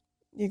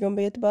you're going to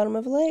be at the bottom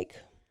of a lake.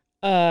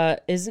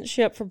 Isn't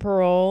she up for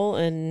parole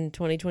in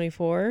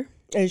 2024?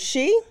 Is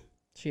she?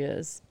 She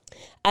is.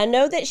 I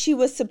know that she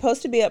was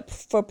supposed to be up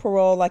for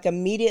parole like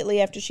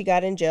immediately after she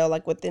got in jail,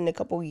 like within a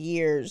couple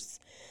years.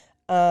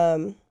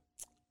 But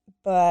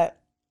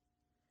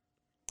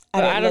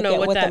I don't know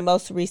what the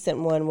most recent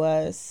one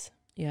was.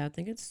 Yeah, I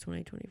think it's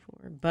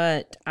 2024.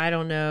 But I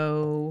don't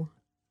know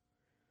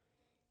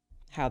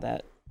how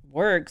that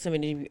works. I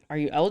mean, are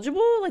you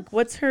eligible? Like,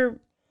 what's her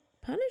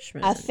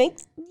punishment? I think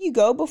you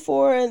go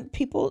before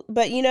people,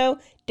 but you know,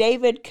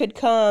 David could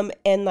come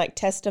and like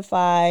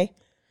testify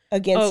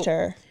against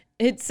her.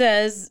 It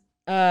says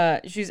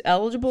she's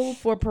eligible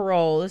for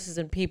parole. This is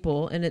in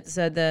People, and it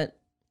said that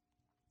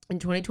in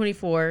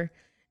 2024,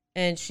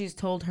 and she's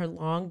told her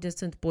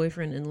long-distance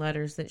boyfriend in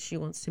letters that she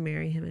wants to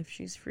marry him if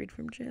she's freed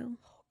from jail.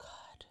 Oh,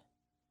 God.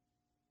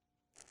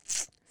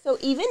 So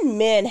even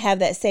men have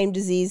that same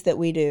disease that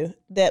we do,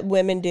 that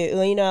women do.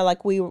 You know,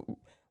 like we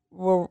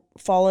were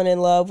falling in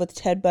love with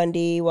Ted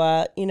Bundy,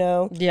 you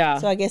know? Yeah.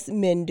 So I guess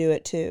men do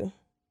it too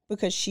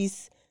because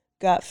she's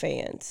got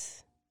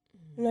fans.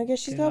 And I guess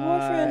she's got a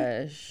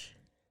boyfriend.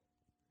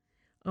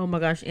 Oh my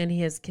gosh, and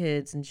he has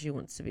kids and she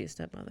wants to be a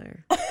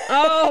stepmother.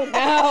 Oh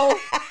no.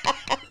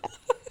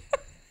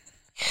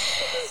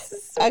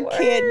 I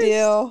can't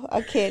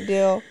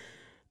deal.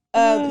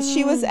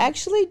 She was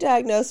actually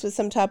diagnosed with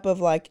some type of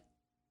like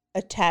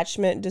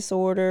attachment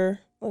disorder,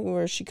 like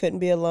where she couldn't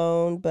be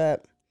alone,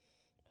 but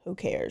who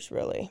cares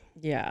really?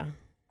 Yeah.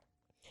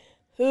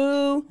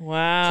 Who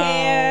Wow.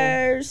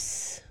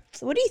 cares?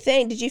 So what do you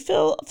think? Did you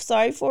feel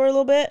sorry for her a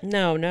little bit?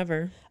 No,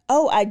 never.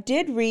 Oh, I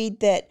did read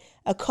that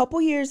a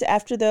couple years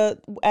after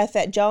at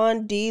that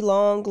John D.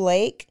 Long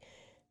Lake,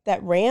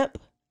 that ramp,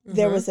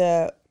 there was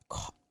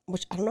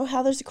which I don't know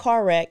how there's a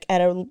car wreck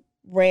at a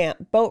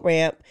boat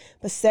ramp,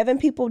 but 7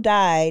 people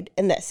died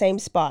in that same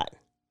spot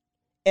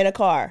in a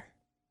car.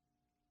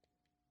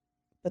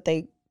 But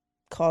they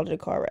called it a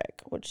car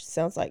wreck, which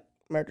sounds like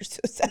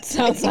murder-suicide.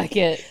 Sounds like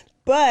it.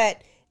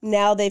 But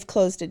now they've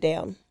closed it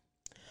down.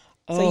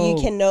 So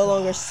you can no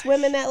longer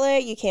swim in that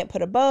lake. You can't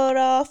put a boat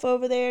off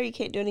over there. You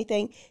can't do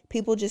anything.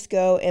 People just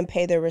go and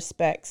pay their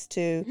respects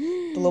to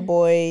the little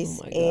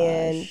boys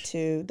and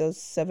to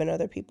those 7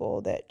 other people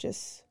that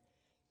just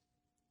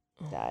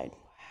died. Wow.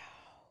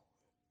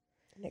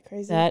 Isn't it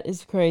crazy? That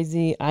is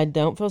crazy. I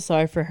don't feel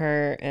sorry for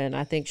her, and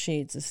I think she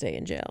needs to stay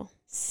in jail.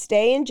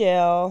 Stay in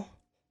jail.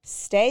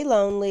 Stay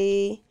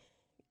lonely.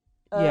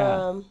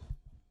 Yeah.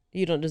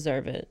 You don't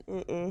deserve it.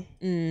 Mm-mm.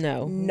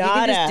 No.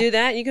 Nada. You can just do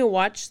that. You can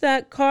watch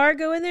that car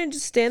go in there and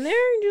just stand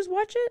there and just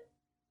watch it.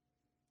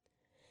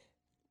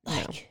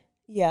 No.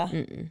 Yeah.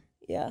 Mm-mm.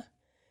 Yeah.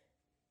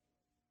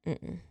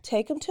 Mm-mm.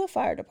 Take them to a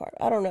fire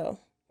department. I don't know.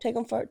 Take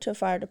them to a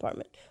fire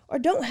department. Or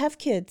don't have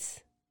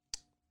kids.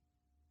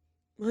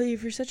 Well,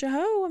 if you're such a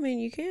hoe, I mean,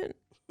 you can't.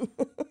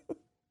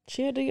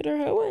 She had to get her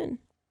hoe in.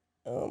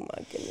 Oh,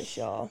 my goodness,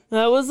 y'all.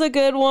 That was a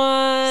good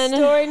one.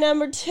 Story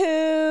number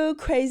 2,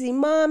 crazy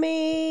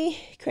mommy.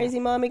 Crazy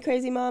mommy,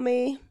 crazy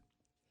mommy.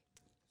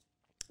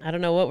 I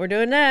don't know what we're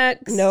doing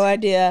next. No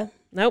idea.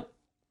 Nope.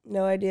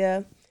 No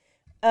idea.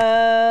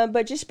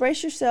 But just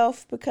brace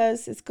yourself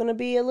because it's going to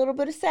be a little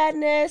bit of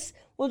sadness.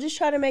 We'll just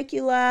try to make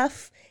you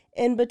laugh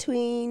in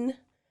between,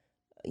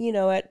 you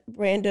know, at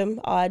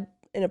random, odd,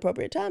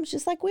 inappropriate times,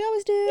 just like we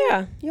always do.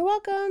 Yeah. You're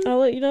welcome. I'll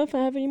let you know if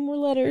I have any more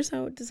letters I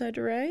would decide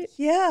to write.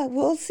 Yeah,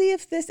 we'll see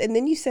if this, and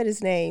then you said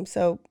his name,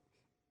 so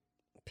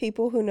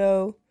people who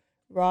know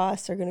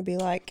Ross are going to be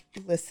like,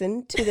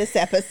 listen to this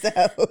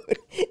episode.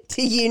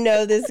 Do you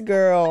know this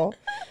girl?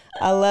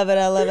 I love it.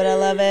 I love it. I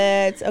love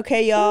it.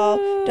 Okay,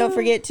 y'all. Don't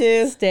forget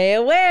to Stay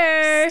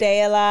aware.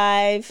 stay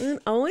alive. And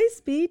always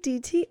be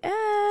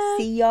DTF.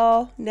 See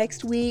y'all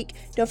next week.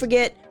 Don't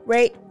forget,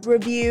 rate,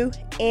 review,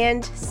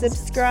 and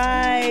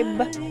subscribe.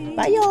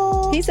 Bye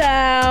y'all. Peace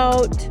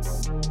out.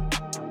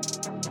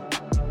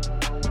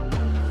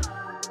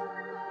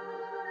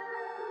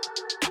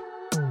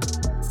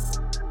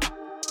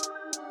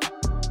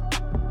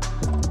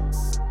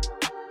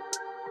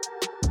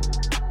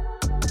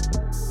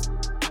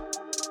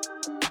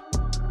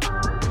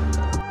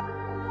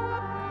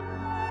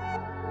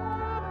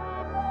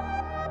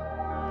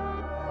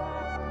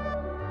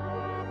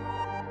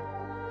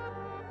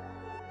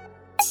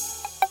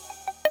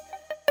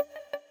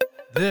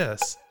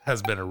 This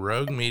has been a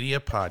Rogue Media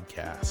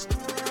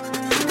podcast.